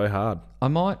 guys. Go hard.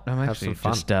 I'm actually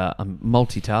just I'm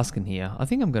multitasking here. I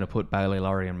think I'm going to put Bailey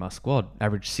Laurie in my squad.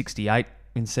 Averaged 68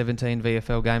 in 17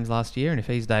 VFL games last year, and if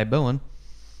he's debuting,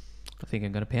 I think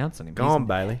I'm going to pounce on him. Go on,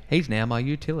 Bailey. He's now my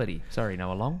utility. Sorry,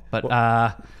 Noah Long. But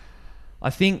I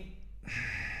think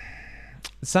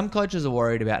some coaches are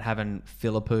worried about having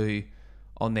Philippou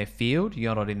on their field.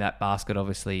 You're not in that basket,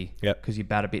 obviously, because you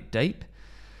bat a bit deep.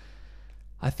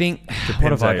 I think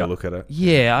depends how you look at it.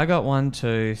 Yeah, I got 1,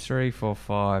 2, 3, 4,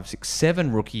 5, 6,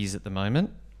 7 rookies at the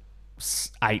moment.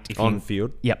 8 if on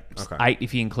field. Yep, okay. 8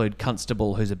 if you include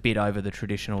Constable, who's a bit over the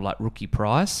traditional like rookie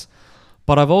price.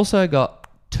 But I've also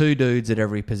got 2 dudes at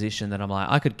every position that I'm like,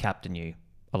 I could captain you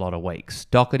a lot of weeks.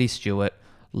 Doherty Stewart,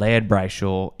 Laird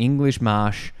Brayshaw, English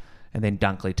Marsh, and then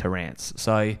Dunkley Terrance.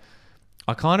 So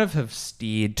I kind of have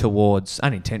steered towards,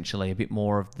 unintentionally, a bit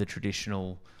more of the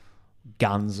traditional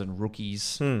guns and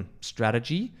rookies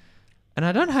strategy. And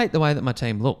I don't hate the way that my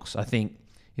team looks. I think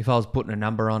if I was putting a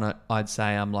number on it, I'd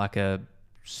say I'm like a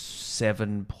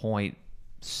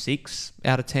 7.6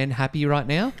 out of 10 happy right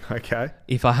now. Okay.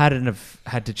 If I hadn't have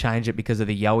had to change it because of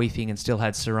the Yowie thing and still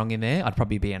had Sarong in there, I'd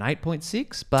probably be an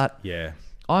 8.6. But yeah,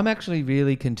 I'm actually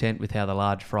really content with how the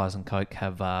large fries and Coke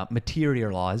have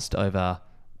materialised over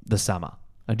the summer.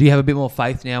 Do you have a bit more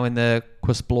faith now in the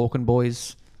Quisblorken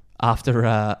boys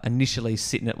after initially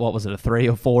sitting at, what was it, a 3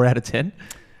 or 4 out of 10?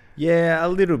 Yeah, a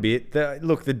little bit.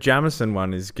 The Jamison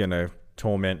one is going to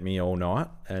torment me all night.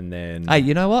 And then... Hey,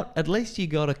 you know what? At least you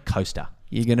got a coaster.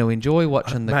 You're going to enjoy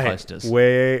watching the coasters.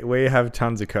 We have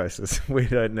tons of coasters. We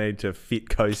don't need to fit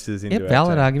coasters into our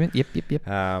valid team. Argument. Yep.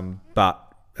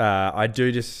 But I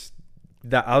do just...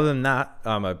 other than that,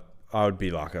 I would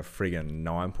be like a friggin'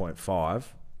 9.5.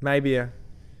 Maybe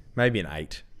an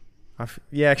 8.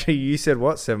 Actually, you said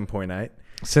what? 7.8?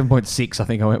 7.6, I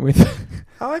think I went with.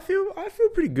 I feel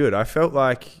pretty good. I felt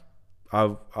like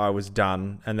I was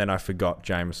done, and then I forgot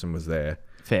Jameson was there.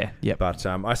 Fair, yep. But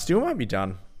I still might be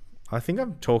done. I think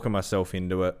I'm talking myself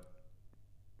into it,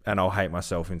 and I'll hate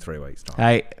myself in 3 weeks' time.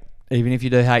 Hey, even if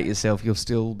you do hate yourself, you'll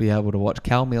still be able to watch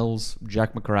Cal Mills,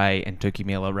 Jack McRae, and Tuki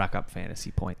Miller rack up fantasy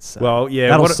points. So well, yeah,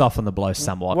 that'll soften the blow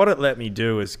somewhat. What it let me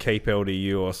do is keep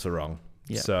LDU or Sarong.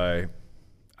 Yep. So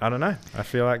I don't know. I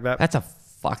feel like that's a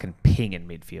fucking ping in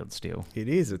midfield still. It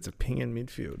is. It's a ping in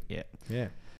midfield. Yeah. Yeah.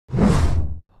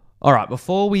 All right.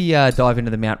 Before we dive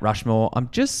into the Mt Rushmore, I'm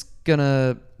just going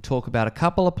to talk about a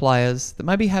couple of players that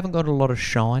maybe haven't got a lot of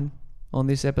shine on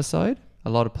this episode. A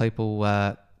lot of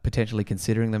people potentially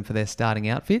considering them for their starting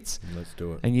outfits. Let's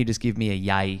do it. And you just give me a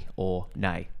yay or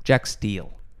nay. Jack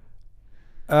Steele.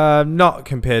 Not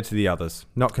compared to the others.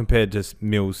 Not compared to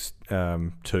Mills,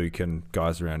 Took, and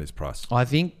guys around his price. I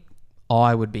think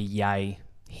I would be yay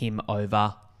him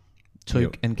over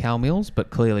Took and Cal Mills, but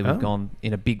clearly we've gone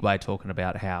in a big way talking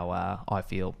about how I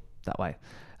feel that way.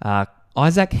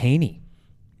 Isaac Heaney.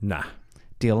 Nah.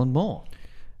 Dylan Moore.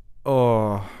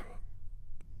 Oh,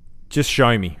 just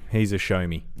show me. He's a show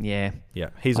me. Yeah. Yeah,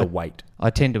 he's a weight. I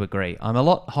tend to agree. I'm a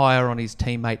lot higher on his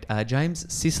teammate James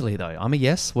Sicily, though. I'm a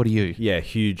yes. What are you? Yeah,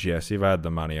 huge yes. If I had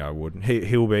the money, I would.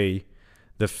 He'll be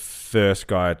the first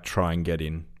guy to try and get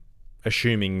in,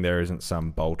 assuming there isn't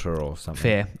some bolter or something.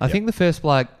 Fair. I think the first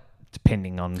bloke,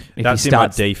 depending on if that's he in my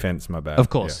starts... defense, my bad. Of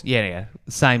course. Yeah.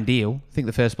 Same deal. I think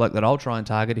the first bloke that I'll try and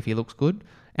target if he looks good,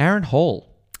 Aaron Hall.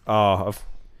 Oh,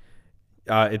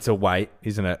 it's a weight,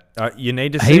 isn't it? You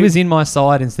need to see... He was in my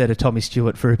side instead of Tommy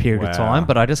Stewart for a period of Wow. time,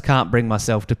 but I just can't bring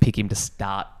myself to pick him to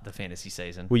start the fantasy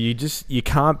season. Well, you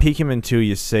can't pick him until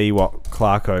you see what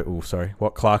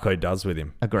Clarko does with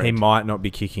him. Agreed. He might not be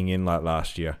kicking in like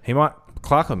last year.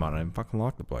 Clarko might not even fucking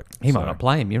like the bloke. He might not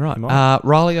play him, you're right.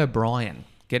 Riley O'Brien,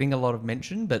 getting a lot of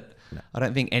mention, but I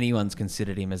don't think anyone's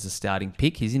considered him as a starting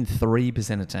pick. He's in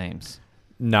 3% of teams.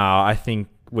 No, I think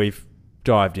we've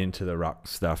dived into the ruck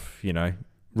stuff, you know.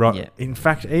 Right. Yeah. In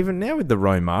fact, even now with the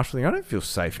Roe Marshall thing, I don't feel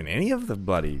safe in any of the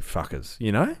bloody fuckers,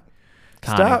 you know?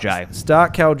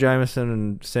 Start Cal Jameson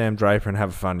and Sam Draper and have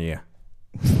a fun year.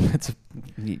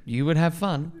 You would have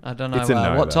fun. I don't know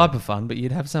no, what type of fun, but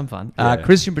you'd have some fun. Yeah.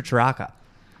 Christian Petrarca.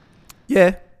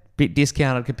 Yeah. Bit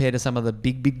discounted compared to some of the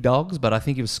big dogs, but I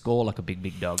think he'll score like a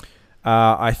big dog.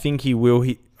 I think he will.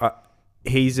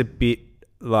 He's a bit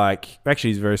like...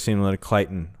 Actually, he's very similar to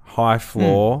Clayton. High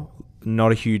floor,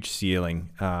 not a huge ceiling.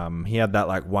 He had that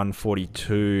like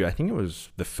 142. I think it was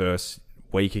the first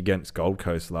week against Gold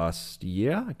Coast last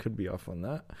year. I could be off on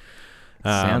that.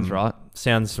 Sounds right.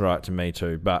 Sounds right to me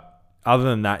too. But other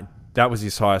than that, that was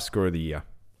his highest score of the year.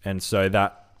 And so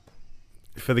that...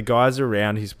 For the guys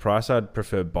around his price, I'd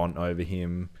prefer Bont over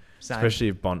him. Same. Especially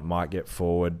if Bont might get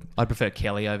forward. I'd prefer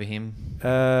Kelly over him.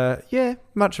 Yeah,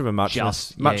 much of a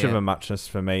muchness. Of a muchness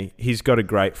for me. He's got a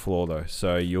great floor though,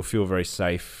 so you'll feel very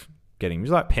safe getting him.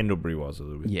 He's like Pendlebury was a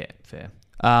little bit. Yeah, fair.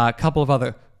 A couple of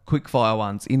other quick fire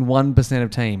ones. In 1%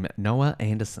 of team, Noah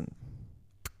Anderson.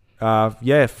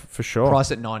 Yeah, for sure.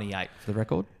 Price at 98 for the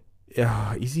record.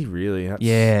 Is he really?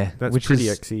 That's which pretty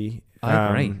exy. I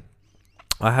agree.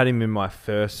 I had him in my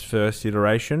first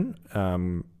iteration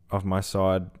of my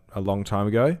side a long time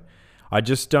ago. I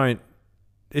just don't...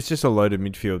 It's just a load of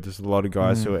midfield. There's a lot of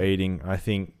guys who are eating. I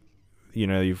think, you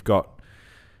know, you've got...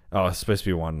 Oh, it's supposed to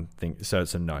be one thing, so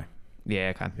it's a no.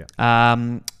 Yeah, okay.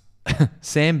 Yeah.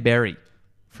 Sam Berry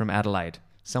from Adelaide.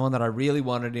 Someone that I really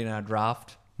wanted in our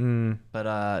draft, but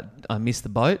I missed the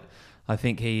boat. I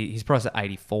think he's priced at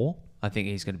 84. I think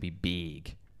he's going to be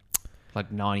big.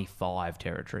 Like 95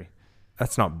 territory.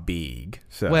 That's not big.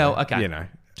 So, well, okay. You know.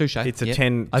 Touche. It's a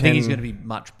 10... I think he's going to be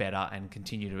much better and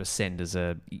continue to ascend as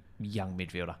a young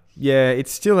midfielder. Yeah,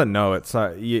 it's still a no. It's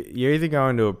like you're either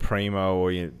going to a primo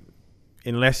or you...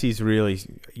 Unless he's really...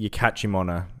 You catch him on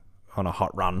a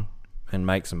hot run and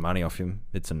make some money off him,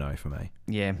 it's a no for me.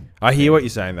 Yeah. I hear what you're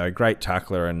saying, though. Great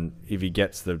tackler, and if he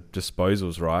gets the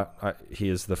disposals right, he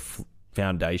has the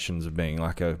foundations of being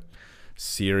like a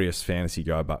serious fantasy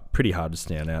guy, but pretty hard to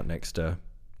stand out next to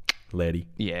Letty.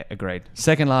 Yeah, agreed.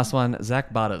 Second last one,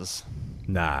 Zach Butters.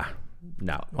 Nah.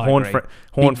 No. I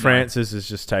Horn Francis is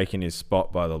just taking his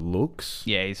spot by the looks.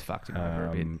 Yeah, he's fucked him over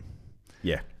a bit.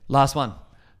 Yeah. Last one,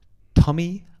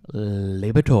 Tommy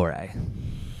Liberatore.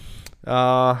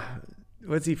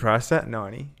 What's he priced at?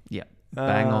 90? Yeah.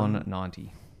 Bang on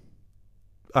 90.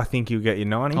 I think you'll get your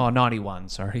 90. Oh, 91,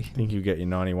 sorry. I think you'll get your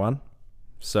 91.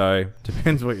 So,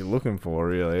 depends what you're looking for,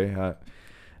 really.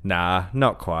 Nah,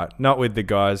 not quite. Not with the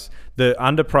guys. The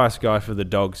underpriced guy for the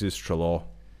Dogs is Treloar.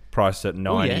 Priced at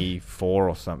 94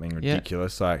 or something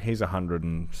ridiculous. Yeah. Like, he's 100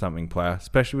 and something player,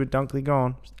 especially with Dunkley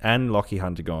gone and Lockie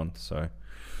Hunter gone. So,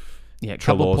 yeah, a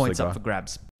couple of points up for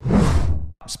grabs.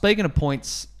 Speaking of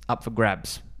points up for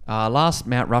grabs, last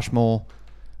Mt Rushmore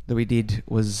that we did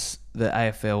was the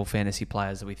AFL fantasy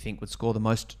players that we think would score the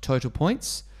most total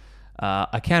points.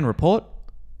 I can report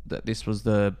that this was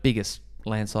the biggest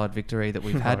landslide victory that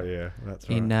we've had that's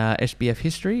right. in SBF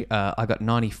history. I got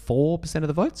 94% of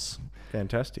the votes.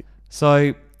 Fantastic.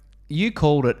 So you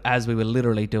called it as we were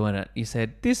literally doing it. You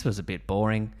said, this was a bit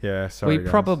boring. Yeah, sorry, We guys.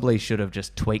 probably should have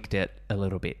just tweaked it a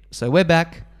little bit. So we're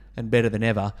back and better than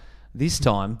ever. This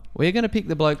time, we're going to pick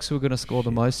the blokes who are going to score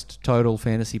the most total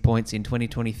fantasy points in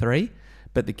 2023.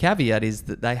 But the caveat is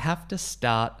that they have to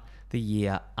start the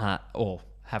year or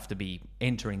have to be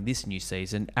entering this new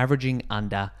season averaging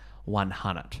under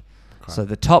 100. Okay. So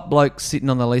the top bloke sitting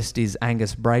on the list is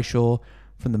Angus Brayshaw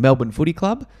from the Melbourne Footy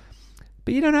Club.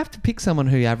 But you don't have to pick someone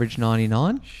who averaged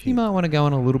 99. Shit. You might want to go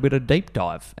on a little bit of deep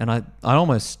dive. And I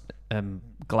almost am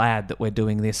glad that we're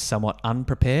doing this somewhat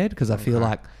unprepared because I feel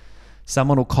like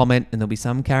someone will comment and there'll be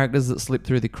some characters that slip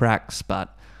through the cracks,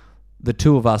 but the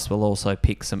two of us will also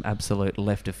pick some absolute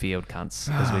left of field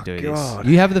cunts as we do this.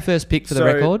 You have the first pick for the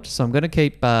record, so I'm going to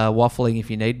keep waffling if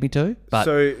you need me to. But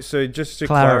so just to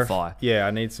clarify.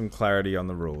 I need some clarity on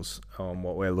the rules on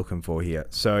what we're looking for here.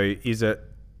 So is it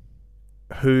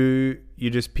who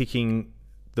you're just picking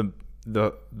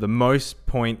the most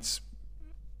points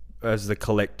as the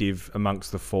collective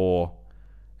amongst the four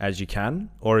as you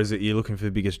can, or is it you're looking for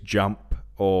the biggest jump,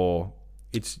 or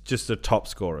it's just the top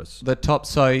scorers? The top,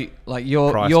 so like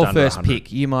your first 100.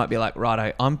 Pick, you might be like,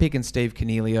 righto, I'm picking Steve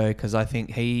Cornelio because I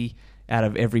think he, out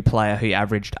of every player who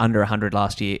averaged under 100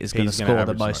 last year, is going to score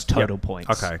the most total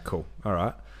points. Okay, cool. All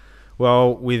right.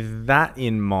 Well, with that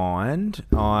in mind,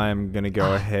 I'm going to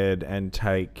go ahead and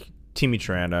take Timmy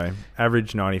Taranto.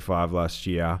 Averaged 95 last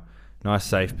year. Nice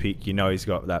safe pick. You know he's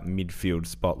got that midfield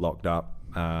spot locked up.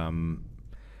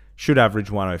 Should average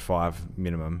 105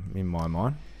 minimum in my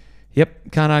mind.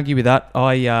 Yep, can't argue with that.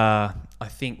 I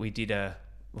think we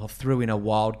threw in a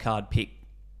wild card pick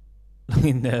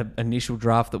in the initial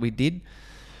draft that we did.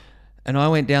 And I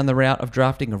went down the route of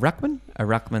drafting a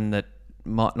ruckman that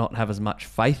might not have as much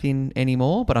faith in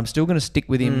anymore, but I'm still going to stick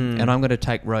with him, and I'm going to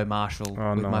take Roe Marshall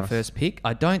with my first pick.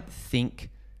 I don't think...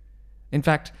 In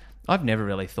fact, I've never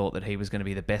really thought that he was going to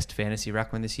be the best fantasy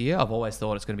ruckman this year. I've always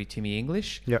thought it's going to be Timmy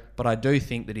English. Yep. But I do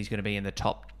think that he's going to be in the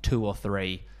top 2 or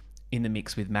 3 in the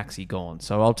mix with Maxi Gawn.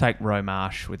 So I'll take Roe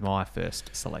Marsh with my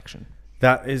first selection.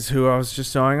 That is who I was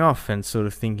just eyeing off and sort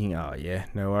of thinking, oh yeah,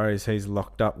 no worries, he's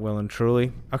locked up well and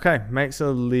truly. Okay, makes it a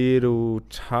little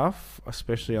tough,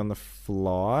 especially on the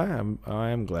fly. I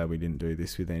am glad we didn't do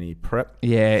this with any prep.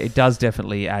 Yeah, it does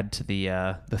definitely add to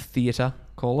the theatre,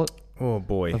 call it. Oh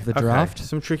boy, of the draft. Okay,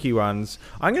 some tricky ones.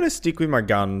 I'm going to stick with my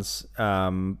guns,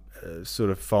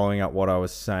 sort of following up what I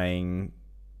was saying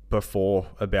before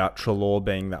about Treloar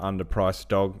being the underpriced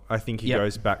dog. I think he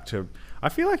goes back to... I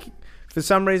feel like... For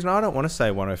some reason, I don't want to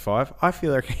say 105. I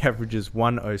feel like he averages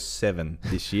 107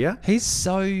 this year. He's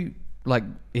so,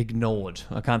 ignored.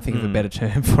 I can't think of a better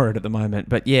term for it at the moment.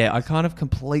 But, yeah, I kind of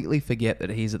completely forget that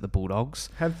he's at the Bulldogs.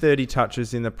 Had 30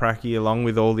 touches in the pracky along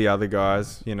with all the other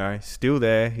guys. You know, still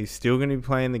there. He's still going to be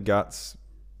playing the guts.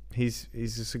 He's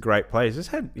just a great player.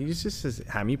 He just has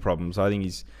hammy problems. I think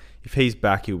if he's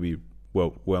back, he'll be...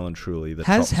 Well and truly the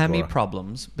top has hammy scorer.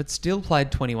 Problems, but still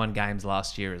played 21 games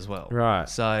last year as well. Right.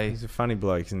 So he's a funny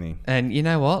bloke, isn't he? And you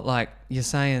know what? You're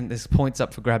saying there's points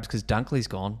up for grabs because Dunkley's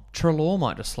gone. Treloar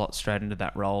might just slot straight into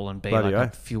that role and be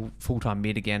a full-time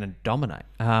mid again and dominate.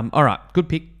 All right. Good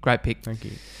pick. Great pick. Thank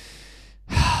you.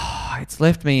 It's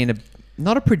left me in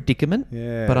not a predicament,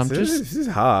 but this is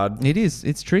hard. It is.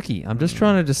 It's tricky. I'm just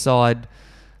trying to decide...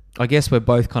 I guess we're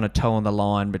both kind of toe on the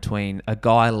line between a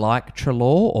guy like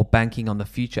Treloar or banking on the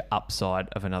future upside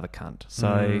of another cunt.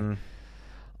 So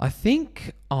I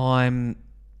think I'm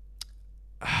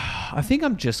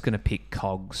just going to pick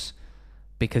Cogs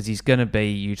because he's going to be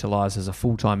utilised as a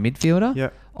full-time midfielder.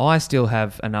 Yep. I still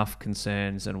have enough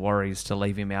concerns and worries to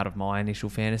leave him out of my initial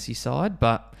fantasy side,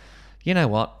 but you know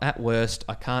what? At worst,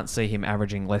 I can't see him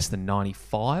averaging less than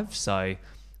 95, so...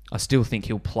 I still think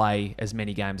he'll play as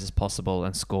many games as possible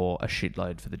and score a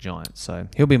shitload for the Giants. So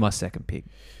he'll be my second pick.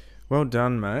 Well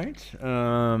done, mate.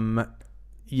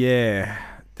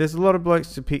 There's a lot of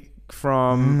blokes to pick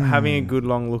from. Having a good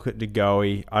long look at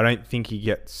DeGoey, I don't think he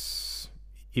gets...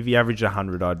 If he averaged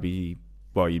 100,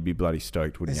 you'd be bloody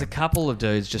stoked, wouldn't you? There's a couple of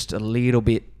dudes just a little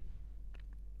bit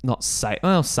not safe.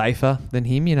 Well, safer than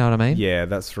him, you know what I mean? Yeah,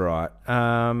 that's right.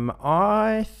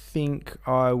 I think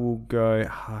I will go...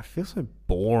 I feel so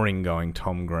boring going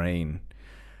Tom Green.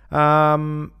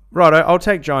 Right, I'll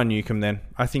take John Newcomb then.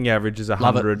 I think he averages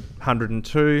 100,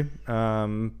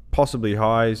 102, possibly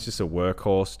high. He's just a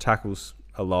workhorse, tackles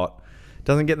a lot.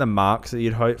 Doesn't get the marks that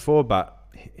you'd hope for, but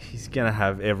he's going to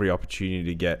have every opportunity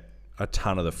to get a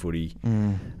ton of the footy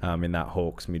in that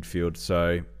Hawks midfield.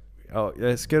 So...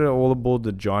 let's get it all aboard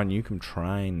the John Newcomb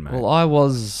train, mate. Well, I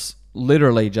was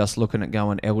literally just looking at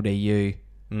going LDU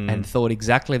and thought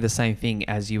exactly the same thing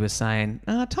as you were saying.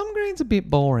 Tom Green's a bit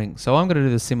boring. So I'm going to do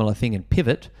the similar thing and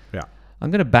pivot. Yeah.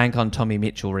 I'm going to bank on Tommy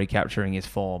Mitchell recapturing his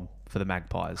form for the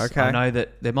Magpies. Okay. I know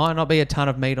that there might not be a ton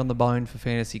of meat on the bone for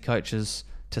fantasy coaches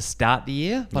to start the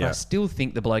year, but I still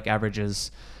think the bloke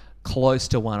averages close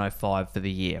to 105 for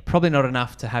the year. Probably not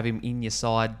enough to have him in your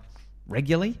side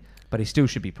regularly, but he still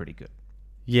should be pretty good.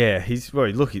 Yeah,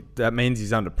 that means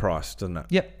he's underpriced, doesn't it?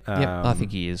 Yep, I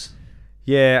think he is.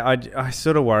 Yeah, I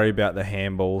sort of worry about the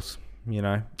handballs, you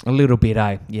know. A little bit,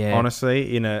 yeah.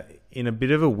 Honestly, in a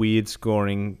bit of a weird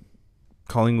scoring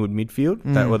Collingwood midfield,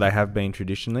 that what they have been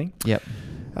traditionally. Yep.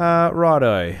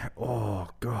 Righto. Oh,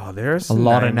 God, there are some a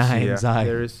lot of names, here.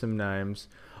 There is some names.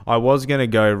 I was going to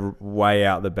go way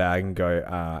out the bag and go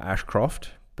Ashcroft,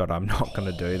 but I'm not going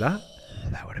to do that.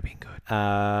 That would have been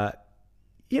good.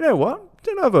 You know what?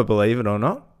 Don't know if I believe it or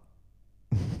not.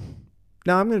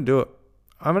 No, I'm going to do it.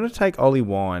 I'm going to take Ollie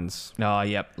Wines. Oh,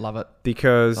 yep. Love it.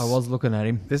 Because I was looking at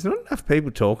him. There's not enough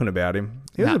people talking about him.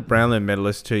 He was a Brownlow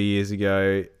medalist 2 years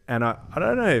ago. And I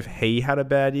don't know if he had a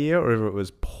bad year or if it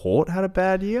was Port had a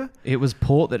bad year. It was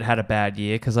Port that had a bad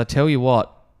year because I tell you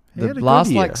what, the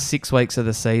last 6 weeks of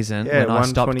the season when I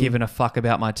stopped giving a fuck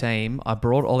about my team, I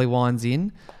brought Ollie Wines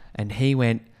in and he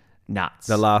went nuts.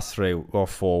 The last 3 or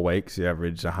 4 weeks, he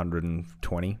averaged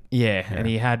 120. Yeah, and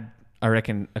he had, I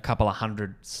reckon, a couple of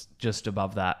hundreds just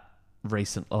above that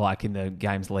like in the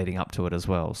games leading up to it as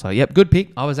well. So, yep, good pick.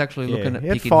 I was actually looking at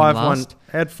picking him last.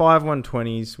 He had 5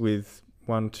 120s with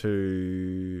 1,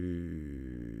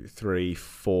 2, 3,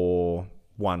 4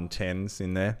 110s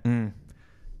in there.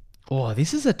 Oh,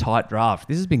 this is a tight draft.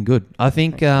 This has been good. I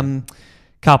think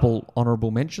couple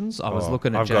honourable mentions. I was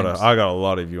looking at James. I got a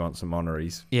lot if you want some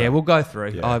honorees. Yeah, we'll go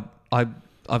through. Yeah.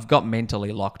 I've got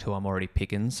mentally locked who I'm already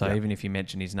picking, so even if you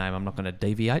mention his name, I'm not going to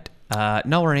deviate.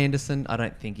 Noah Anderson, I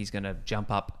don't think he's going to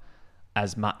jump up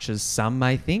as much as some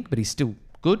may think, but he's still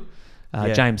good.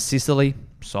 James Sicily,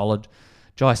 solid.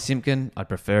 Jai Simpkin, I'd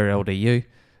prefer LDU.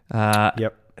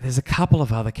 There's a couple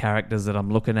of other characters that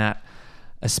I'm looking at,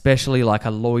 especially like a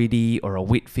Lloydie or a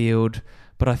Whitfield.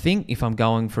 But I think if I'm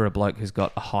going for a bloke who's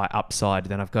got a high upside,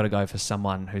 then I've got to go for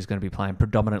someone who's going to be playing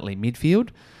predominantly midfield.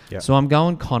 Yep. So I'm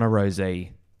going Connor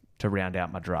Rozee to round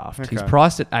out my draft. Okay. He's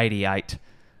priced at 88.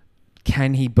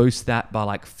 Can he boost that by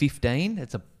like 15?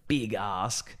 It's a big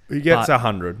ask. He gets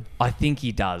 100. I think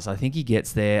he does. I think he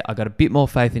gets there. I got a bit more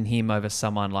faith in him over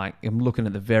someone like, I'm looking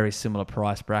at the very similar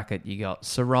price bracket. You got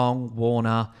Sarong,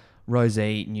 Warner,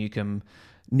 Rozee, Newcomb,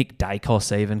 Nick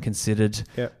Dacos even considered.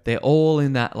 Yep. They're all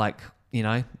in that like, you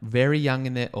know, very young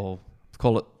in their, or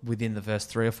call it within the first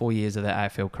 3 or 4 years of their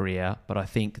AFL career. But I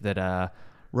think that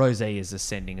Rozee is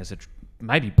ascending as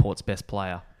maybe Port's best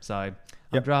player. So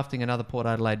I'm drafting another Port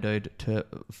Adelaide dude to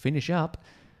finish up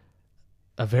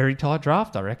a very tight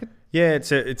draft, I reckon. Yeah,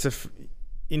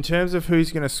 in terms of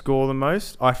who's going to score the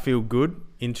most, I feel good.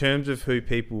 In terms of who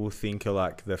people will think are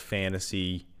like the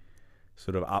fantasy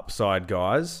sort of upside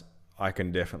guys, I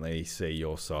can definitely see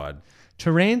your side.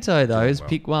 Taranto, though, is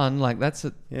pick one. Like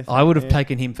I would have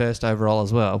taken him first overall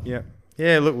as well. Yeah.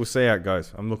 Yeah, look, we'll see how it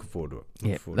goes. I'm looking forward to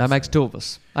it. That makes 2 of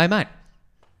us. Hey, mate.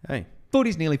 Hey.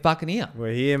 Footy's nearly fucking here.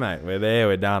 We're here, mate. We're there.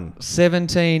 We're done.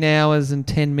 17 hours and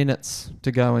 10 minutes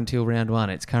to go until round 1.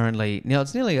 It's currently... Now,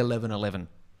 it's nearly 11:11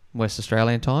 West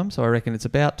Australian time, so I reckon it's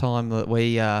about time that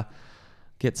we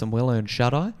get some well-earned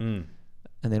shut-eye and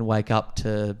then wake up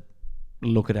to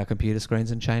look at our computer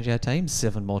screens and change our teams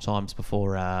 7 more times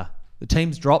before the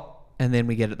teams drop, and then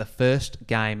we get at the first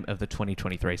game of the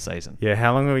 2023 season. Yeah,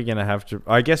 how long are we going to have to...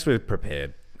 I guess we're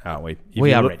prepared, aren't we?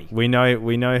 We are ready. We know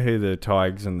who the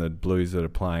Tigers and the Blues that are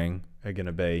playing are going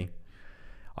to be.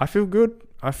 I feel good.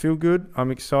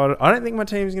 I'm excited. I don't think my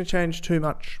team's going to change too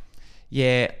much.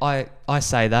 Yeah, I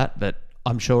say that, but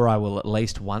I'm sure I will at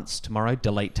least once tomorrow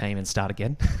delete team and start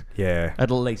again. Yeah. At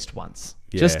least once.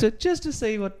 Yeah. Just to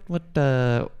see what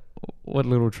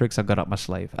little tricks I've got up my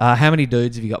sleeve. How many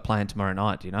dudes have you got playing tomorrow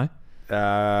night, do you know?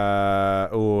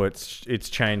 It's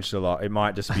changed a lot. It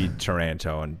might just be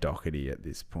Taranto and Doherty at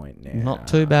this point now. Not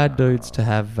too bad dudes to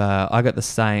have. I got the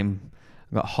same.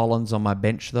 I've got Hollands on my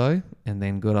bench though, and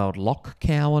then good old Lock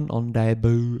Cowan on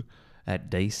debut at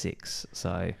D6. So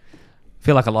I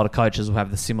feel like a lot of coaches will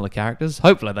have the similar characters.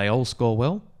 Hopefully they all score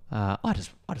well. I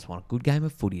just want a good game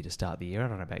of footy to start the year. I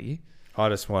don't know about you. I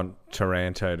just want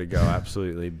Taranto to go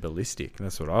absolutely ballistic.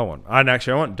 That's what I want. I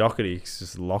want Doherty to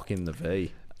just lock in the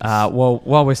V. Well,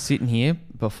 while we're sitting here,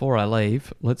 before I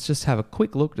leave, let's just have a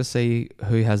quick look to see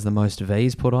who has the most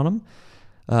Vs put on them.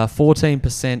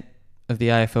 14% of the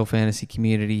AFL fantasy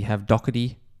community have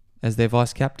Doherty as their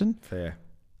vice captain. Fair.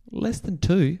 Less than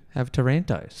 2 have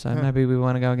Taranto. So maybe we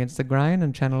want to go against the grain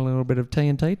and channel a little bit of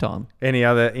TNT time. Any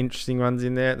other interesting ones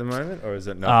in there at the moment, or is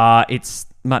it not? It's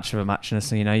much of a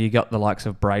muchness. You know, you got the likes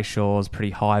of Brayshaw's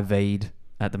pretty high V'd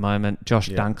at the moment. Josh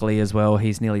Dunkley as well.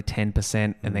 He's nearly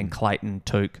 10%. And then Clayton,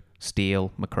 Took,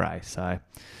 Steele, McRae. So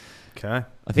Okay.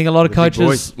 I think a lot of The big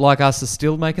coaches like us are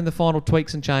still making the final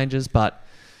tweaks and changes, but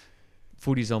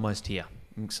footy's almost here.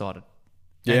 I'm excited.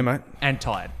 Yeah, mate. And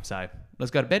tired. So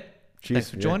let's go to bed. Cheers. Thanks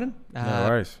for joining. No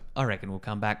worries. I reckon we'll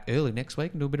come back early next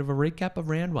week and do a bit of a recap of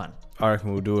round 1. I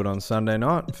reckon we'll do it on Sunday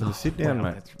night for the sit down,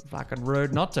 mate. It's fucking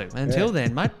rude not to. Until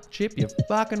then, mate, chip, you're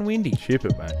fucking windy. Ship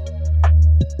it,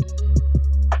 mate.